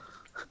now.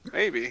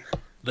 Maybe.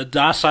 The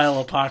docile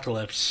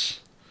apocalypse.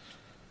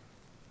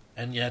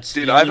 And yet,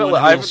 Dude, the I only haven't- one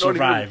I who will haven't known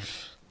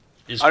survive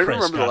is I Chris.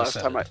 remember the God last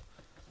said time it.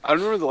 I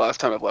remember the last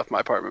time I've left my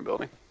apartment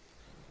building.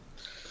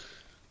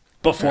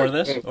 Before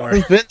this? Or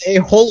There's been a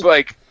whole.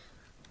 Like,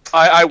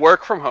 I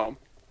work from home.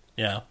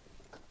 yeah.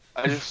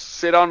 I just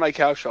sit on my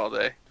couch all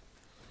day,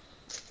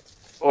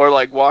 or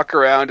like walk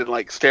around and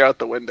like stare out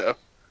the window.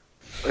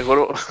 Like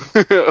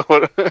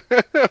what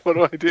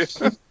do I do?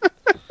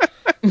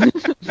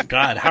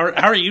 God, how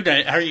are you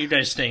guys? How are you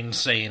guys staying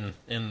sane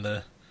in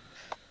the?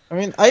 I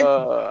mean,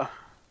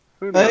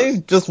 Who knows? I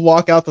just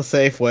walk out the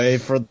Safeway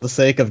for the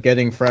sake of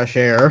getting fresh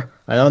air.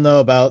 I don't know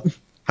about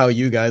how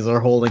you guys are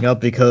holding up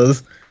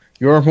because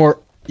you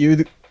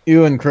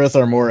and Chris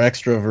are more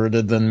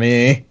extroverted than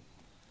me.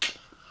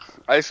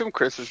 I assume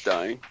Chris is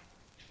dying.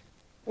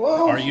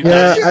 well, Are you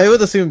Yeah, guys? I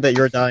would assume that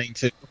you're dying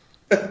too.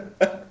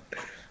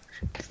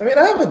 I mean,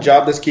 I have a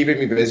job that's keeping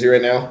me busy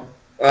right now.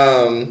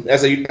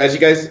 As you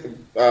guys,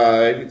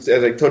 as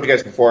I told you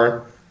guys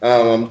before,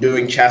 I'm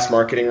doing chess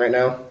marketing right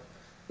now.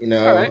 You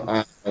know,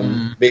 All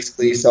right.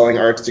 Basically selling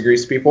arts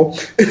degrees to people.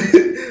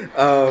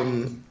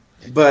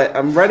 But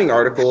I'm writing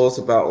articles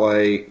about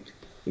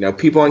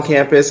people on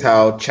campus,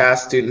 how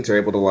chess students are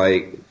able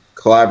to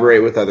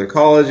collaborate with other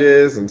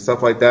colleges and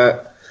stuff like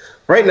that.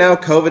 Right now,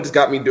 COVID's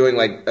got me doing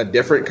a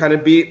different kind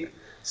of beat.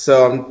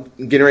 So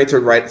I'm getting ready to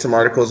write some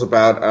articles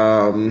about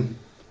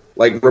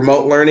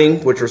remote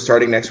learning, which we're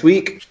starting next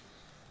week,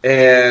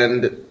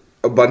 and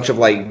a bunch of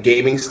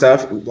gaming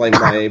stuff.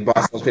 My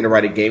boss wants me to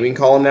write a gaming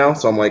column now,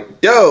 so I'm like,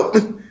 dope.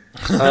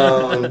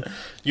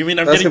 You mean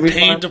I'm That's getting gonna be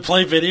paid fun. to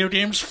play video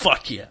games?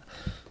 Fuck yeah.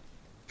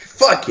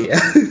 Fuck yeah.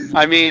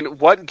 I mean,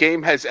 what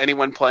game has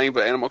anyone playing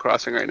but Animal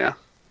Crossing right now?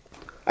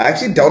 I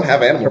actually don't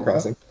have Animal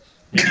Crossing.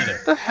 Me neither.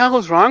 What the hell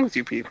is wrong with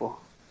you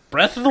people?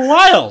 Breath of the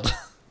Wild.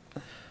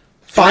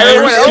 Fire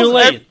Everyone It's too else-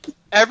 late.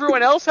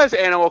 Everyone else has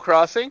Animal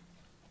Crossing.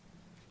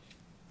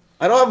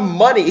 I don't have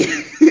money.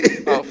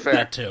 Oh, fair.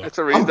 That too. That's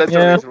a a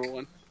Yeah. reasonable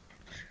one.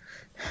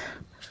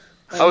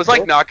 I was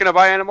not gonna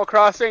buy Animal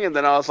Crossing, and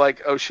then I was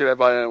like, "Oh shit, I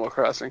bought Animal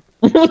Crossing."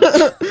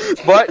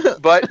 But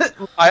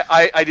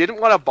I didn't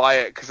want to buy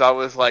it because I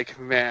was like,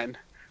 man.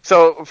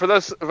 So for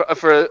those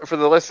for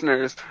the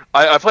listeners,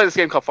 I play this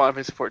game called Final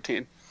Fantasy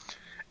 14,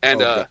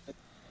 and Okay.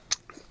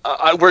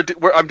 I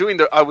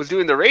was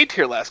doing the raid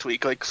tier last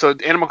week. So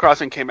Animal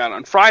Crossing came out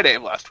on Friday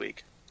of last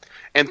week,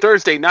 and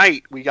Thursday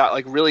night we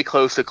got really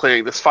close to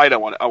clearing this fight I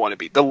want to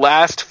beat, the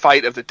last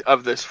fight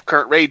of this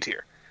current raid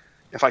tier.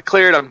 If I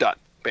clear it, I'm done,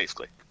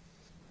 basically.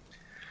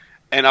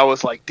 And I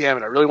was like, damn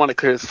it, I really want to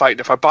clear this fight.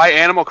 And if I buy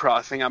Animal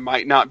Crossing, I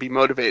might not be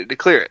motivated to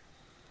clear it.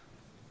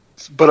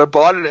 But I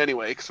bought it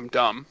anyway because I'm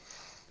dumb.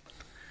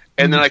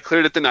 And then I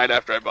cleared it the night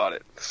after I bought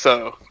it.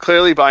 So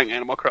clearly buying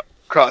Animal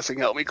Crossing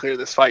helped me clear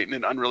this fight in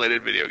an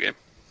unrelated video game.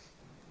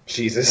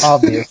 Jesus.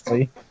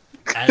 Obviously.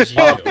 As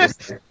you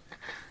do.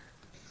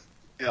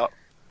 Yeah.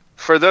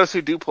 For those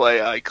who do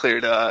play, I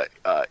cleared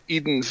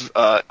Eden's.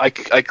 I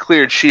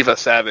cleared Shiva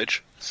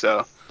Savage.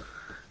 So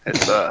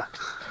it's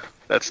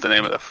that's the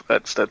name of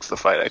that's the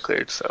fight I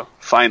cleared. So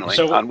finally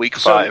on week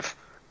 5.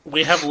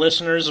 We have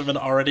listeners of an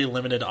already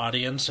limited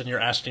audience, and you're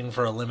asking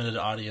for a limited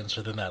audience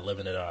within that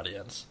limited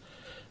audience.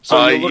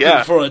 So you're looking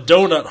yeah. for a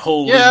donut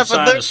hole Yeah, but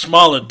inside they're- a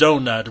smaller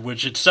donut,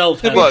 which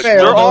itself has Look, fair,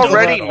 they're they're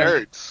already donut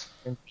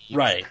hole. nerds.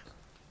 Right.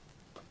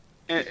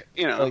 And,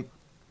 you know, Like,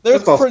 There's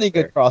That's also pretty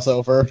good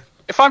crossover.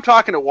 if I'm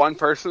talking to one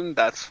person,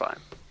 that's fine.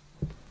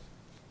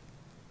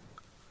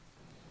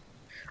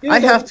 I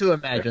have to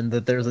imagine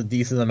that there's a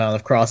decent amount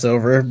of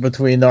crossover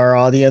between our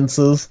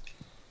audiences.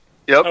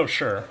 Yep. Oh,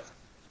 sure.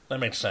 That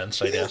makes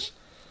sense, I guess.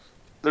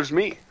 There's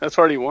me. That's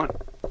already one.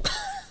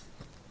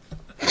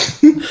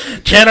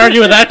 Can't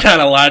argue with that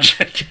kind of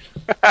logic.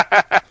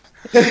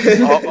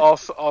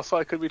 Also,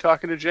 I could be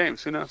talking to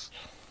James. Who knows?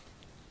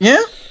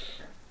 Yeah?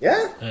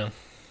 Yeah. Yeah.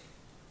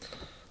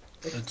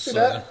 It's do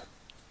that.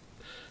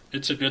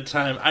 it's a good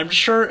time. I'm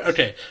sure.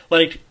 Okay,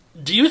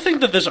 Do you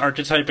think that this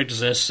archetype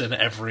exists in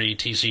every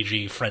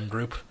TCG friend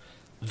group?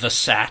 The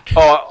sack?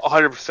 Oh,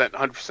 100%,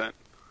 100%.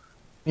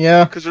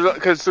 Yeah.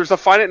 Because there's a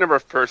finite number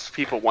of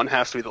people. One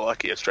has to be the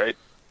luckiest, right?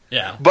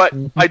 Yeah. But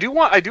I do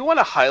want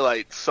to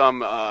highlight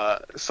some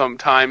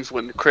times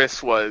when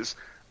Chris was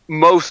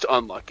most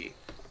unlucky.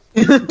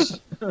 Are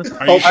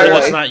you sure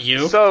that's not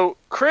you? So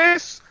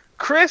Chris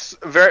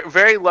very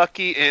very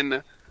lucky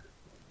in,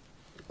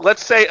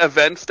 let's say,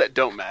 events that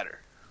don't matter.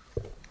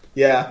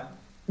 Yeah.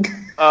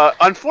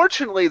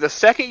 Unfortunately, the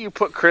second you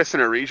put Chris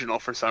in a regional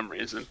for some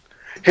reason,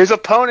 his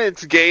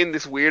opponents gain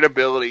this weird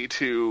ability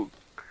to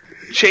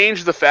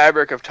change the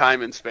fabric of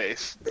time and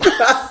space.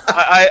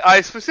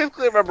 I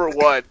specifically remember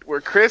one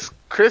where Chris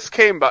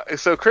came by.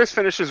 So Chris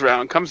finishes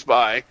round, comes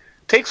by,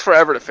 takes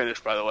forever to finish,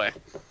 by the way.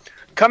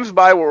 Comes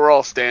by where we're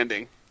all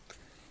standing,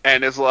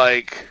 and is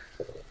like,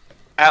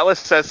 Atlas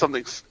says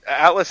something.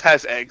 Atlas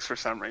has eggs for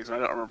some reason. I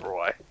don't remember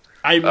why.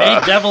 I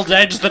made deviled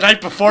eggs the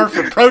night before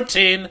for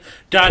protein.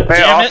 God May I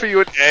damn offer it!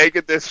 you an egg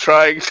at this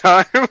trying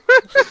time?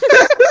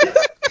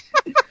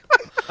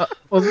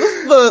 Was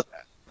this the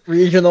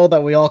regional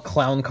that we all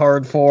clown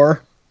card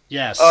for?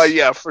 Yes.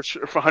 Yeah, for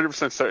sure, for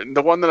 100% certain.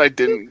 The one that I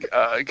didn't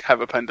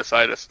have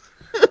appendicitis.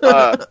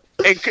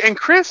 And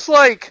Chris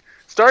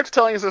starts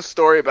telling us a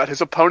story about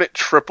his opponent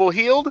triple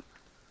healed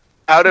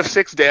out of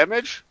 6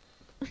 damage.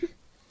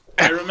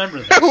 I remember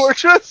this. And we're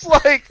just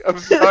like, I'm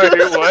sorry,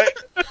 what?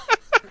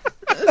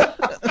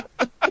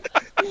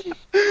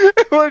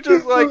 We're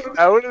just like,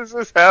 how does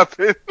this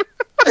happen?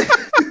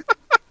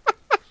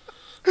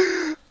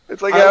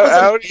 It's like,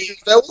 how do you...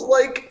 That was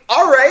like,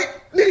 all right,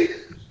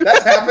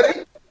 that's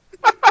happening.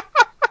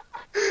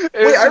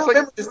 Wait, I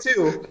remember this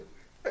too.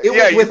 It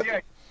was with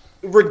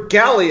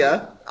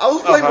Regalia. I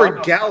was playing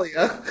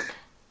Regalia.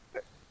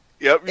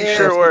 Yep, you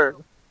sure were.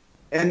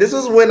 And this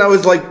was when I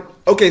was like,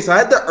 okay, so I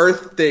had the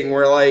Earth thing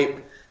where like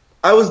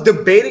I was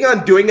debating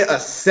on doing it a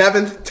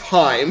 7th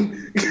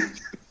time,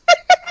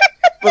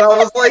 but I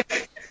was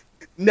like,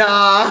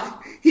 nah,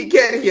 he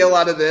can't heal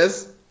out of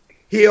this.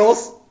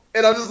 Heals,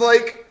 and I'm just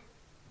like,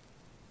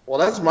 well,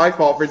 that's my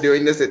fault for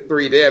doing this at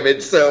 3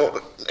 damage, so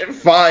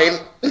fine.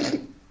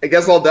 I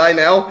guess I'll die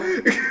now.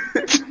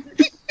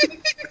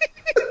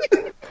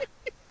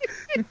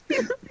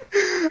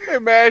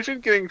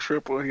 Imagine getting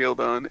triple healed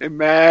on.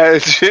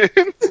 Imagine.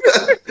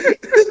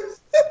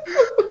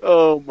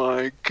 Oh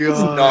my god.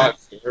 It's not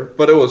fair,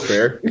 but it was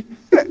fair.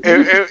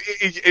 And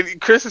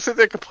Chris is sitting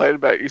there complaining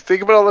about it. You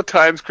think about all the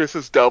times Chris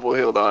has double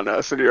healed on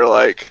us, and you're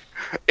like,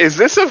 is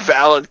this a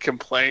valid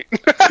complaint?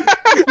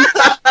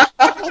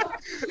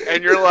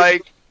 And you're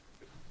like,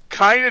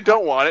 kind of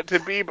don't want it to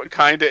be, but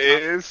kind of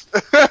is.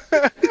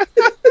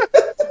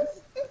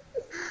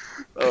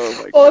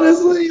 Oh my god.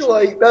 Honestly,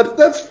 like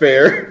that's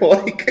fair.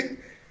 Like,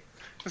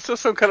 it's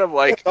just some kind of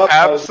like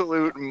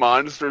absolute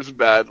monster's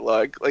bad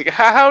luck. Like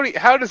how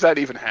does that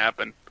even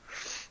happen?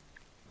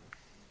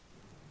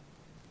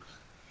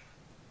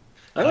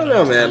 I don't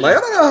know, man. Like, I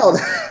don't know.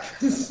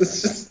 It's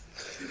just,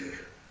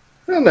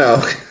 I don't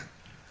know.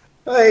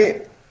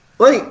 Like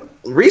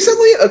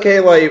recently, okay,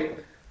 like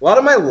a lot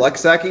of my luck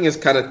sacking is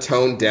kind of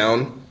toned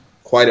down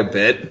quite a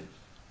bit.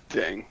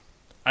 Dang.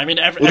 I mean,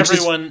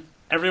 everyone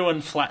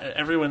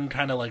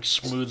kind of like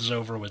smooths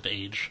over with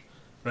age,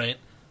 right?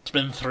 It's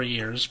been 3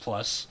 years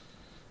plus.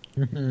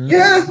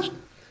 Yeah.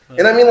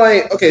 And I mean,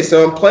 like, okay,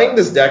 so I'm playing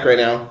this deck right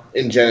now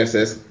in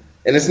Genesis,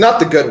 and it's not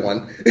the good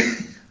one.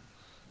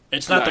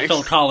 It's not the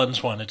Phil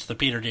Collins one, it's the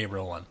Peter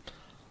Gabriel one.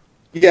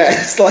 Yeah,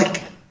 it's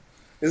like,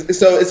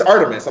 so it's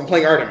Artemis. I'm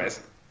playing Artemis.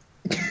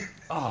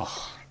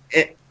 Oh.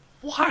 It,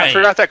 Why? I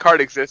forgot that card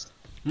exists.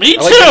 Me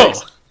too!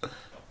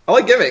 I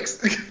like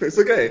gimmicks. It's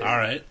okay.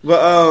 Alright.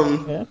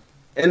 But, Yeah.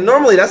 And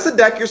normally that's the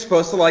deck you're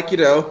supposed to, like,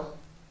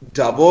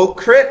 double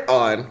crit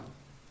on.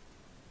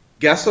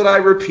 Guess what I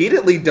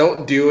repeatedly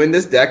don't do in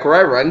this deck where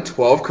I run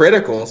 12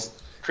 criticals?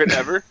 Crit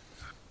ever?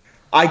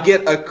 I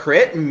get a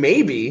crit,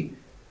 maybe,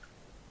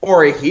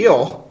 or a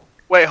heal.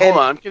 Wait, hold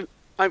on.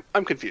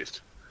 I'm confused.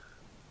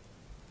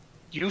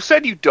 You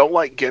said you don't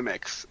like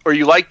gimmicks, or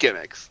you like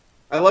gimmicks.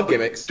 I love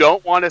gimmicks.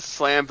 Don't want to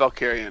slam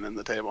Valkyrian in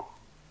the table.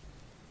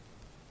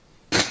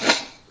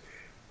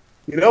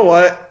 You know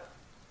what?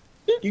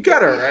 You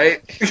got it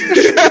right.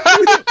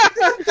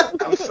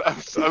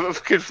 I'm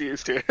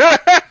confused here.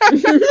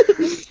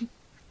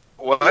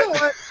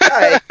 What?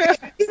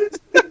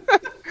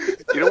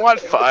 You don't want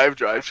 5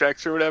 drive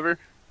checks or whatever?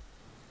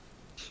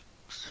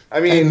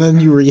 I mean, And then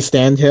you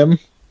restand him.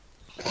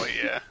 Oh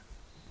yeah.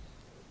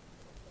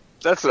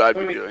 That's what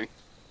I'd be doing.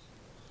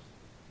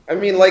 I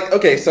mean, like,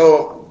 okay,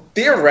 so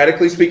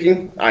theoretically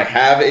speaking, I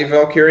have a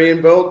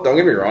Valkyrian build. Don't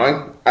get me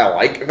wrong. I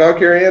like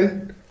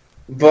Valkyrian.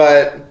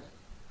 But,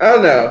 I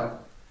don't know.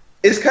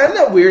 It's kind of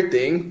that weird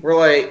thing where,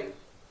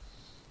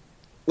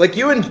 like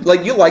you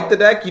like the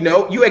deck,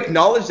 you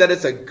acknowledge that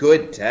it's a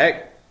good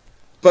deck,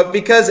 but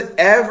because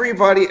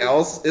everybody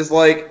else is,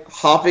 like,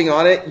 hopping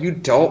on it, you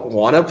don't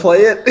want to play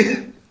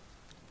it.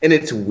 And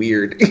it's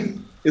weird.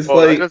 It's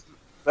like...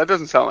 That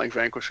doesn't sound like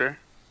Vanquisher.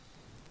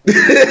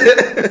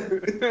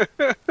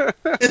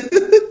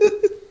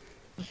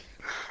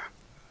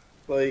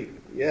 Like,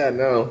 yeah,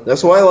 no.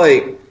 That's why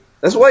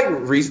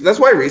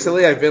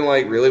recently I've been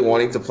like really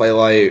wanting to play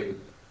like.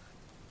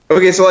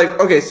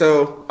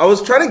 So I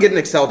was trying to get an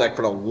Excel deck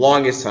for the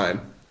longest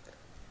time,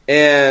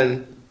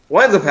 and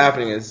what ends up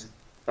happening is,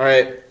 all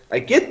right, I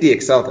get the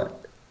Excel deck,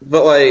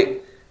 but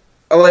like,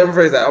 let me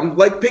rephrase that. I'm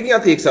like picking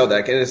out the Excel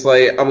deck, and it's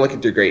like I'm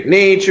looking through Great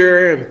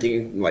Nature, I'm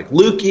thinking like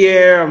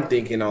Lukier, I'm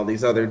thinking all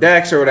these other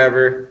decks or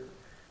whatever,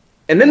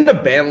 and then the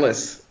ban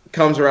list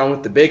comes around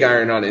with the big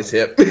iron on his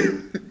hip,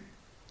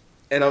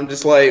 and I'm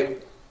just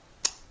like,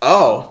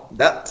 oh,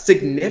 that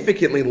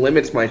significantly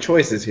limits my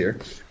choices here.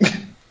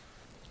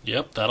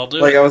 Yep, that'll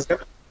do. Like I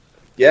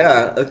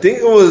think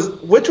it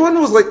was, which one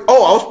was like,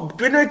 oh, I was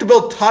getting ready to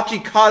build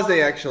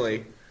Tachikaze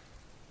actually.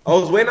 I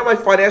was waiting on my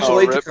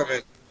financial aid to come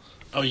in.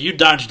 Oh, you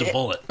dodged a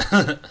bullet.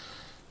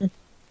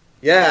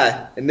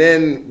 Yeah, and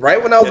then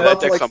right when I was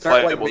about to like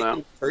start like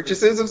making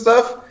purchases and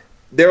stuff,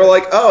 they were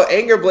like, "Oh,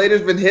 Anger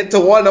Blader's been hit to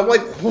 1." I'm like,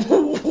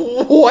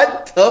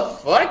 "What the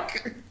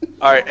fuck?"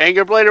 All right,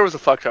 Anger Blader was a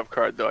fucked up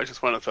card, though. I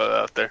just want to throw that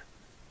out there.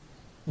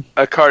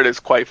 That card is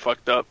quite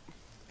fucked up.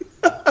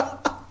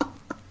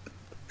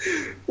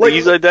 Like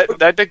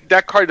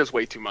that card does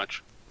way too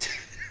much.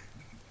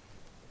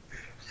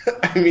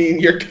 I mean,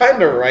 you're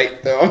kind of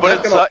right, though.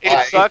 But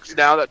it sucks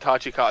now that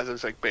Tachikaze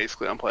is like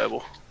basically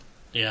unplayable.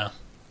 Yeah.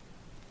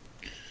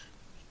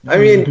 I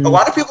mean, a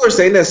lot of people are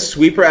saying that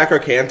Sweeper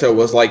Acrocanto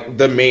was like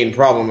the main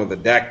problem of the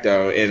deck,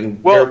 though,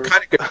 and they're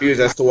kind of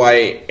confused as to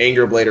why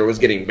Anger Blader was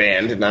getting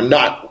banned. And I'm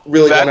not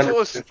really. That's what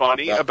was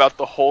funny about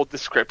the whole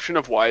description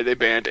of why they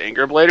banned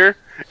Anger Blader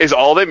is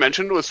all they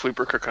mentioned was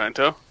Sweeper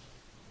Acrocanto.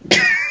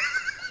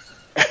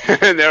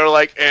 And they were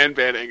like, and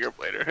ban Anger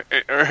Blader,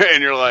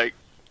 and you're like,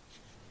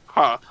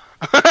 huh?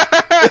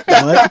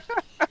 What?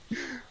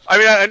 I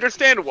mean, I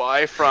understand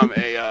why from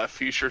a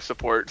future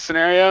support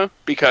scenario,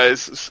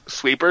 because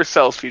Sweeper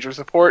sells future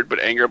support, but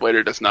Anger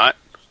Blader does not.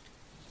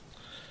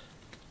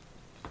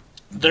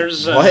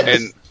 There's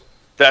and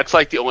that's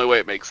like the only way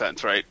it makes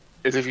sense, right?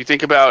 Is if you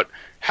think about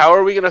how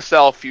are we going to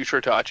sell future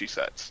Tachi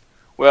sets?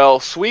 Well,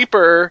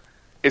 Sweeper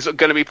is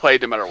going to be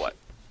played no matter what.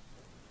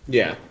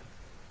 Yeah.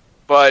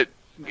 But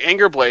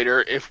Anger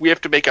Blader, if we have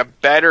to make a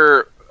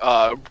better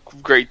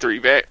Grade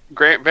 3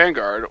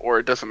 Vanguard, or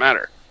it doesn't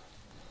matter.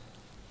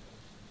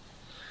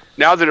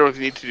 Now they don't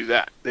need to do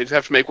that. They just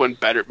have to make one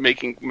better,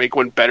 make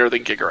one better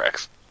than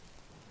Gigarex,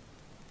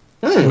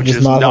 which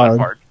is not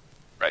hard.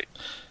 Right.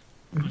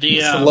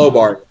 The low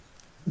bar.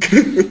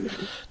 The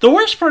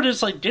worst part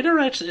is like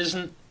Gigarex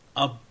isn't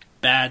a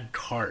bad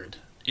card.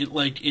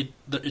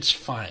 It's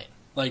fine.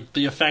 Like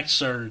the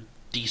effects are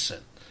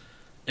decent.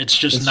 It's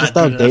just not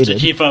good enough to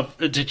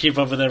keep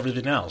up with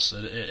everything else.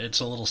 It's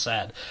a little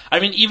sad. I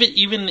mean,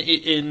 even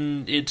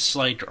in its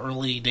like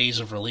early days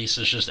of release,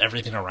 it's just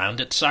everything around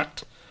it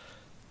sucked.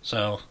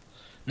 So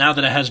now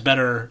that it has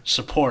better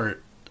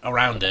support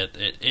around it,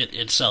 it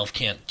itself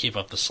can't keep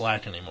up the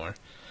slack anymore.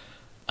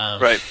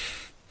 Right.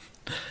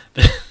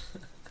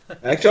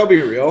 Actually, I'll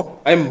be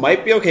real. I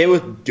might be okay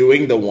with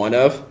doing the one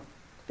of.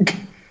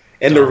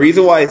 And the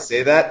reason why I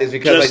say that is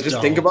because I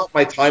just think about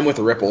my time with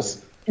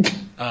Ripples.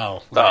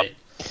 Oh, right.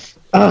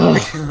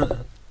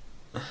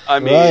 I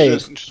mean,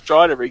 just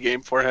draw it every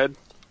game, forehead.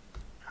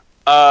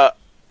 I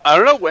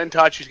don't know when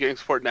Tachi's getting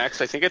support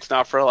next. I think it's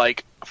not for,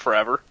 like,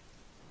 forever.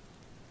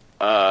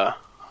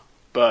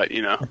 But,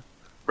 you know,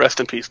 rest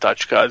in peace,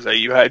 Tachikaze.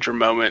 You had your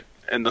moment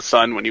in the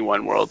sun when you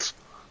won Worlds.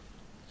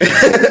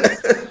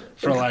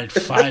 For, like,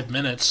 5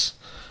 minutes.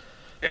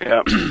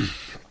 Yeah.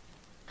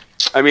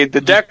 I mean, the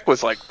deck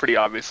was, like, pretty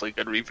obviously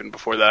good even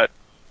before that.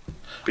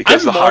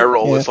 Because the high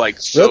roll was, like,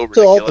 so ridiculous.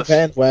 To all the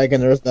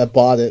bandwagoners that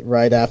bought it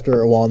right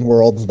after it won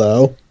Worlds,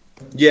 though.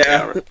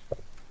 Yeah.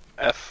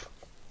 F.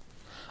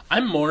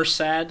 I'm more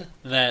sad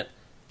that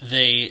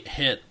they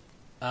hit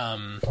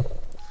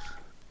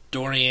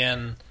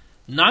Dorian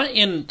not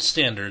in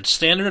Standard.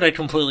 Standard I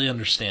completely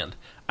understand.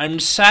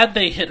 I'm sad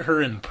they hit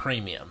her in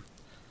Premium.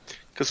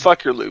 Because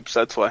fuck your loops,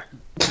 that's why.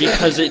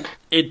 Because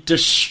it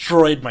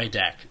destroyed my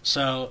deck.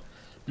 So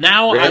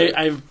now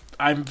really?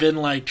 I've been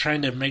like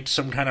trying to make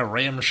some kind of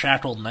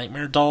ramshackle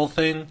nightmare doll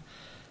thing,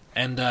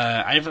 and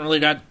I haven't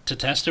really got to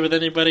test it with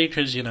anybody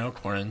because, you know,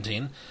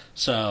 quarantine.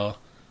 So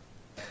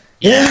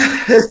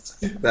yeah,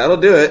 that'll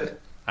do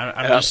it.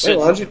 I'm just sitting...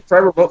 Why don't you try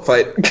remote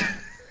fight?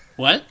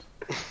 What?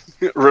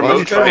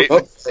 Remote fight?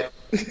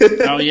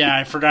 Oh yeah,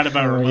 I forgot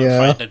about remote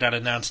fight that got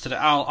announced today.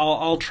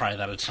 I'll try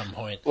that at some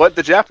point. What,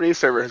 the Japanese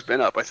server has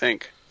been up, I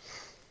think.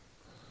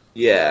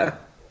 Yeah.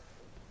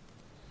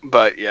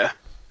 But yeah.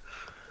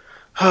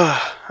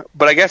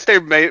 But I guess they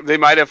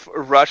might have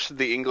rushed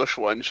the English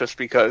one just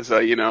because,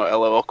 you know,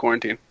 LOL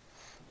quarantine.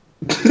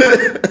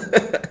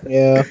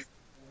 Yeah.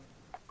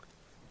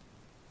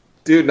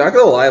 Dude, not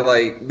gonna lie,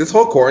 like, this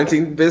whole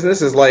quarantine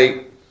business is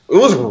like, it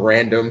was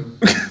random.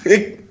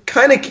 It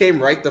kind of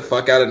came right the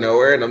fuck out of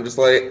nowhere, and I'm just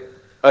like...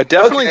 It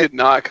definitely did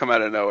not come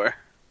out of nowhere.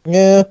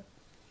 Yeah.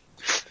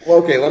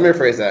 Well, okay, let me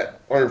rephrase that.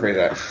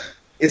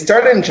 It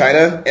started in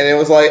China, and it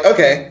was like,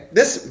 okay,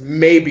 this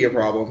may be a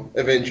problem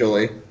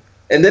eventually.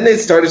 And then it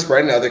started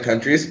spreading to other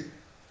countries.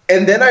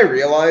 And then I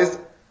realized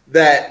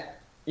that,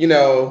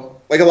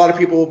 like a lot of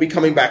people will be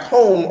coming back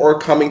home or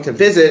coming to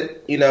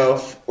visit,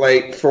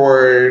 like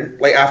for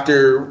like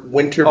after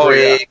winter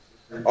break,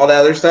 all that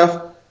other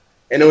stuff.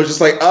 And it was just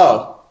like,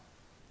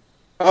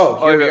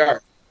 here we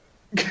are.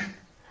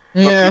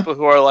 Yeah. People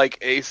who are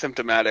like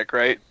asymptomatic,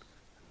 right?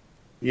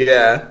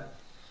 Yeah.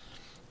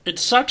 It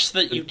sucks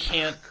that you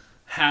can't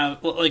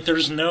have, like,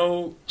 there's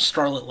no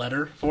scarlet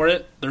letter for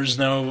it. There's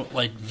no,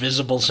 like,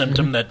 visible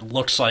symptom that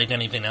looks like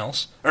anything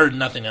else, or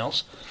nothing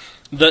else.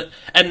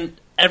 And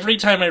every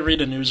time I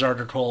read a news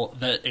article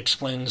that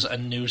explains a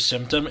new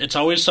symptom, it's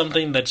always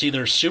something that's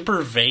either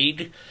super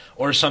vague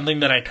or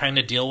something that I kind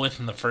of deal with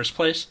in the first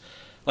place.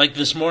 Like,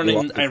 this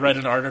morning, I read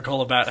an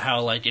article about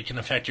how, like, it can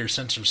affect your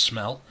sense of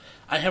smell.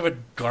 I have a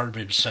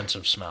garbage sense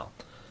of smell.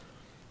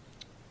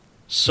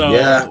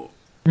 So,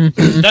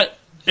 that...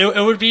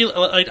 It would be,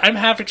 like, I'm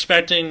half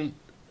expecting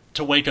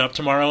to wake up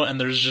tomorrow and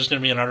there's just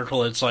going to be an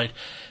article that's like,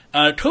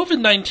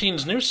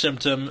 COVID-19's new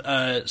symptom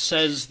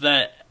says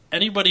that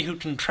anybody who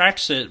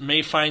contracts it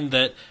may find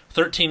that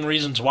 13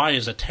 Reasons Why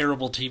is a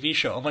terrible TV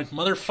show. I'm like,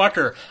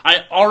 motherfucker,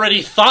 I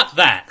already thought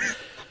that.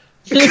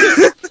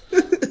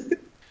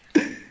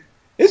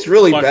 It's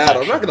really Fuck bad, that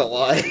I'm not shit. going to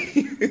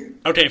lie.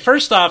 Okay,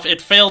 first off,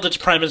 it failed its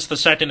premise the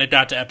second it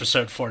got to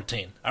episode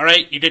 14.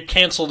 Alright? You get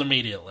canceled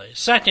immediately.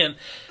 Second,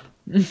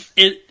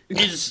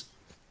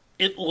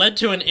 it led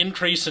to an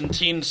increase in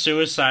teen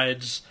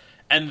suicides,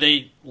 and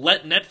they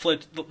let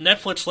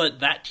Netflix let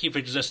that keep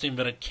existing,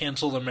 but it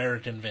canceled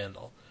American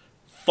Vandal.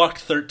 Fuck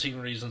 13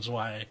 Reasons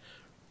Why,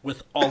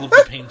 with all of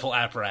the painful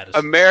apparatus.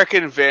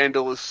 American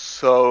Vandal is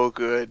so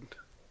good.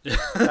 I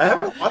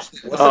haven't watched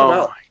it. What's it Oh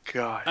about? my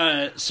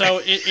god.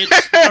 So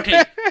it's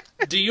okay.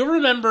 Do you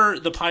remember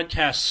the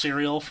podcast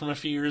Serial from a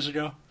few years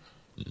ago?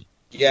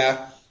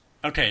 Yeah.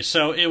 Okay,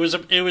 so it was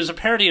a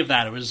parody of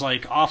that. It was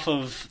like off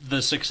of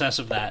the success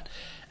of that.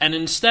 And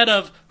instead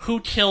of who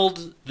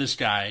killed this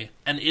guy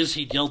and is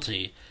he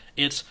guilty,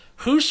 it's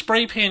who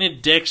spray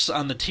painted dicks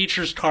on the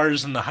teachers'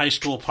 cars in the high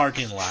school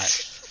parking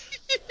lot.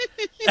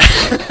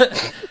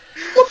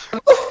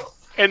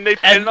 And they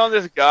pin it on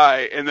this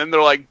guy, and then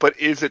they're like, but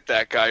is it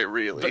that guy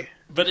really?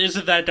 But is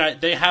it that guy?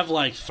 They have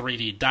like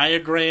 3D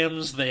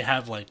diagrams, they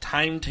have like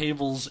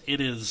timetables.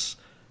 It is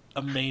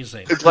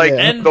amazing. It's like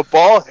the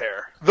ball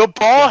hair. The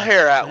ball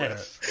hair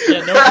atlas.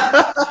 Yeah, no,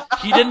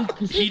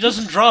 he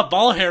doesn't draw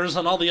ball hairs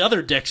on all the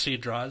other dicks he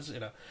draws,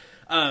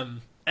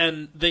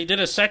 And they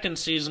did a second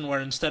season where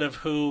instead of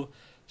who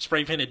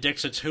spray painted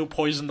dicks, it's who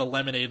poisoned the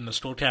lemonade in the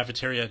school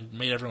cafeteria and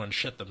made everyone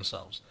shit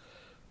themselves.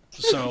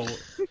 So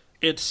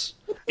it's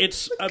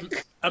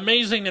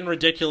amazing and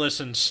ridiculous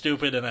and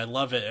stupid, and I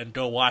love it. And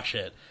go watch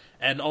it.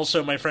 And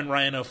also, my friend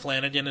Ryan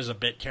O'Flanagan is a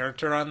bit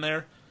character on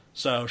there,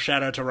 so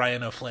shout out to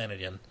Ryan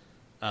O'Flanagan.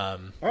 All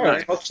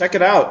right, I'll check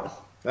it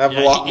out. I have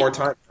a lot more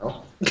time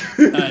now.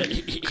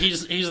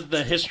 He's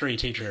the history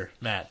teacher,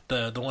 Matt,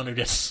 the one who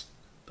gets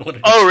the one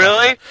who. Oh,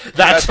 really?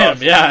 That's him.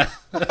 awesome. Yeah.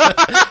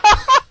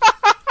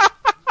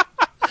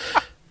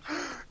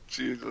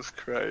 Jesus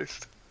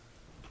Christ.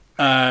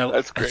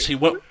 That's great. Let's see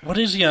what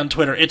is he on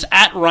Twitter? It's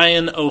at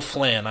Ryan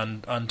O'Flan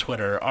on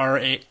Twitter.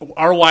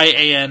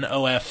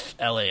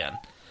 RYANOFLAN.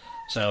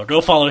 So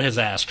go follow his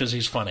ass because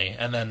he's funny.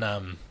 And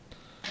then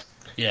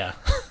yeah.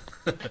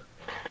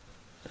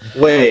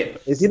 Wait,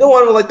 is he the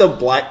one with like the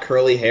black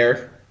curly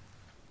hair?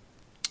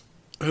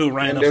 Who,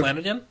 Ryan Andrew?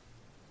 O'Flanagan?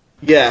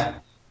 Yeah.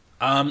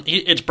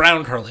 It's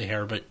brown curly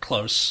hair, but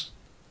close.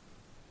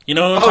 You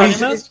know who I'm Oh, talking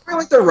he's about? wearing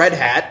like the red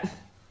hat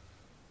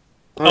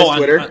on his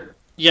Twitter.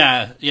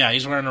 Yeah,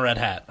 he's wearing a red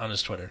hat on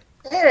his Twitter.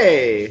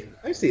 Hey,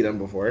 I've seen him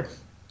before.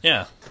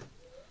 Yeah.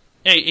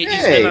 Hey, he's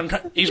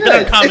good.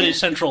 been on Comedy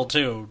Central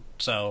too,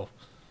 so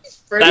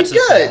Pretty that's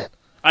his good. thing.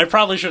 I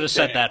probably should have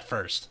said that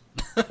first.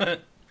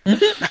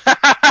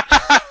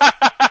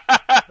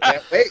 Yeah,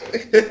 wait.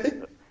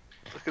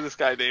 Look at this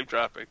guy name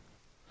dropping.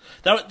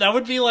 That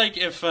would be like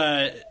if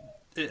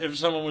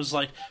someone was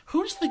like,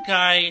 "Who's the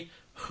guy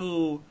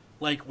who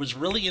like was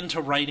really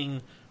into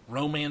writing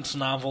romance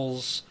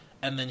novels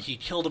and then he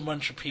killed a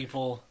bunch of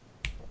people?"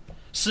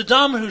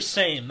 Saddam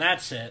Hussein.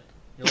 That's it.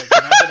 You're like,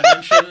 you're not going to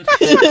mention.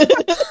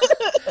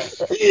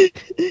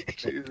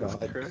 Jesus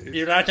Christ.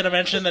 You're not going to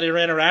mention that he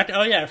ran Iraq.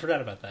 Oh yeah, I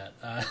forgot about that.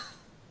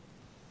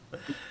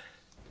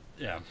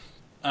 Yeah.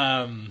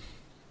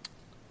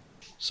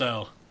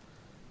 So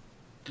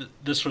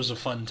this was a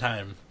fun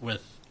time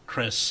with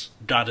Chris,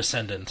 God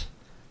Ascendant,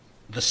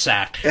 the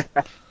Sack,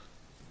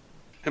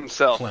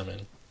 Himself.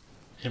 Fleming,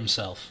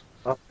 himself.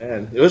 Oh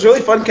man, it was really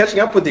fun catching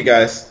up with you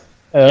guys.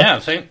 Yeah, That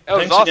was thanks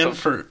awesome.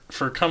 again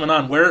for coming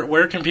on.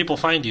 Where can people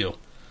find you,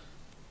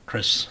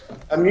 Chris?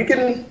 You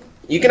can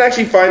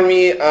actually find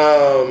me.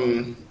 Let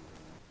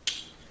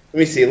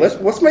me see.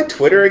 What's my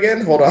Twitter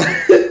again? Hold on.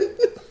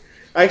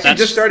 I actually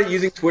just started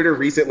using Twitter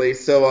recently,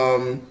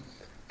 so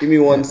give me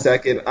 1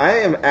 second. I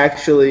am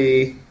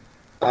actually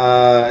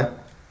at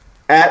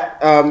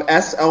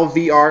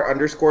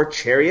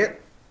SLVR_chariot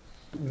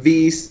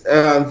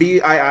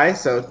VII,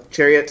 so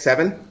chariot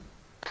 7.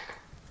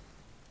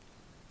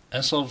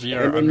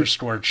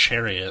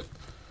 SLVR_chariot.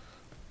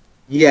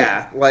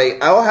 Yeah,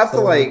 like I'll have to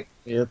like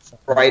It's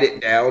write it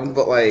down,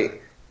 but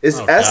like it's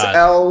Oh, God.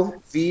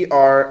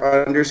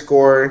 SLVR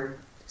underscore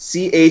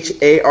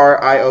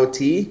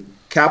CHARIOT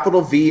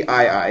capital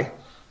VII.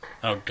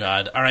 Oh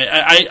God! All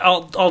right,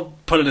 I'll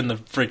put it in the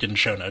freaking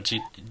show notes.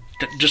 You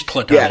just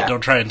click on Yeah. it. Don't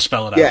try and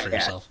spell it out Yeah, for yeah.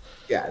 yourself.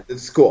 Yeah,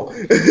 it's cool.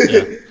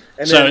 Yeah.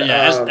 And So then,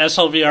 yeah,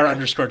 SLVR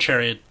underscore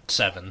chariot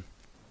 7.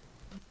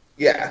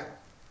 yeah,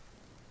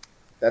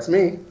 that's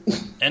me.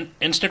 And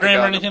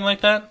Instagram or anything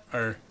like that?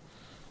 Or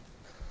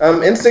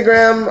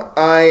Instagram,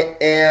 I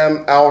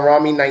am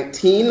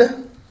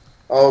alrami19.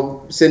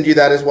 I'll send you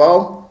that as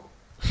well.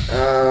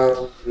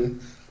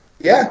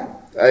 Yeah,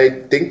 I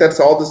think that's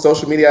all the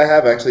social media I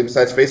have actually,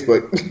 besides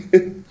Facebook.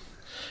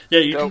 yeah,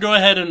 you can Nope. go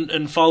ahead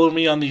and follow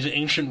me on these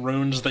ancient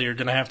runes that you're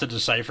gonna have to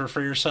decipher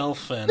for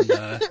yourself. And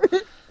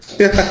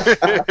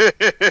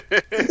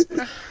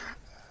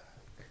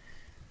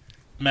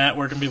Matt,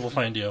 where can people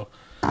find you?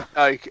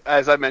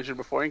 As I mentioned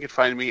before, you can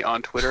find me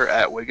on Twitter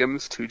at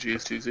Wiggums,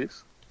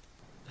 2Gs.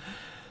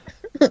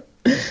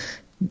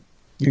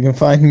 You can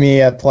find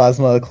me at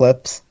Plasma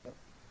Eclipse.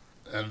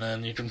 And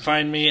then you can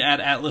find me at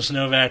Atlas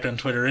Novak on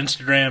Twitter,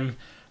 Instagram.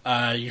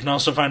 You can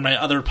also find my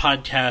other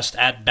podcast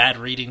at Bad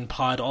Reading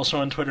Pod, also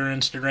on Twitter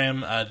and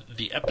Instagram.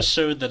 The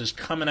episode that is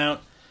coming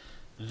out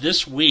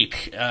this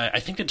week, I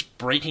think it's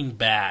Breaking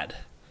Bad.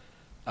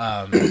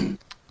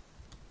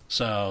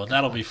 So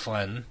that'll be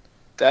fun.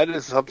 That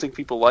is something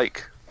people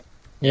like.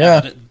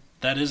 Yeah.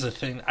 That is a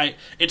thing.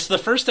 It's the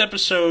first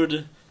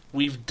episode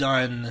we've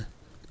done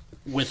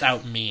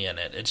without me in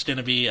it. It's going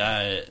to be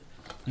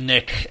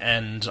Nick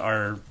and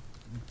our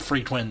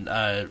frequent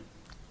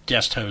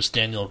guest host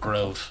Daniel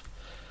Grove.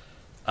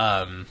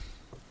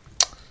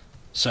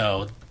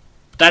 So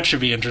that should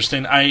be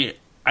interesting. I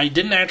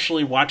didn't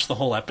actually watch the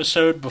whole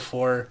episode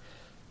before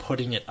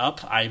putting it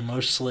up. I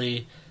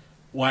mostly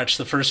watched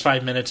the first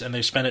 5 minutes and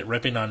they spent it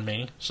ripping on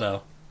me.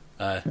 So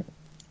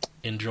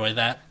enjoy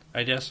that,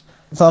 I guess.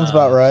 Sounds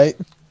about right.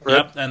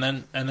 Yep,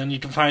 and then you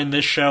can find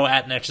this show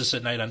at Nexus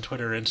at Night on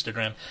Twitter or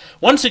Instagram.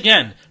 Once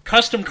again,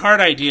 custom card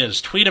ideas.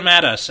 Tweet them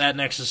at us at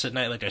Nexus at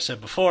Night, like I said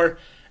before.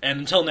 And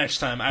until next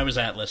time, I was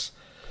Atlas.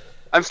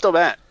 I'm still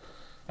Matt.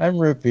 I'm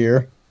Root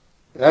Beer.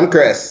 I'm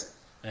Chris.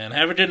 And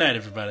have a good night,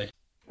 everybody.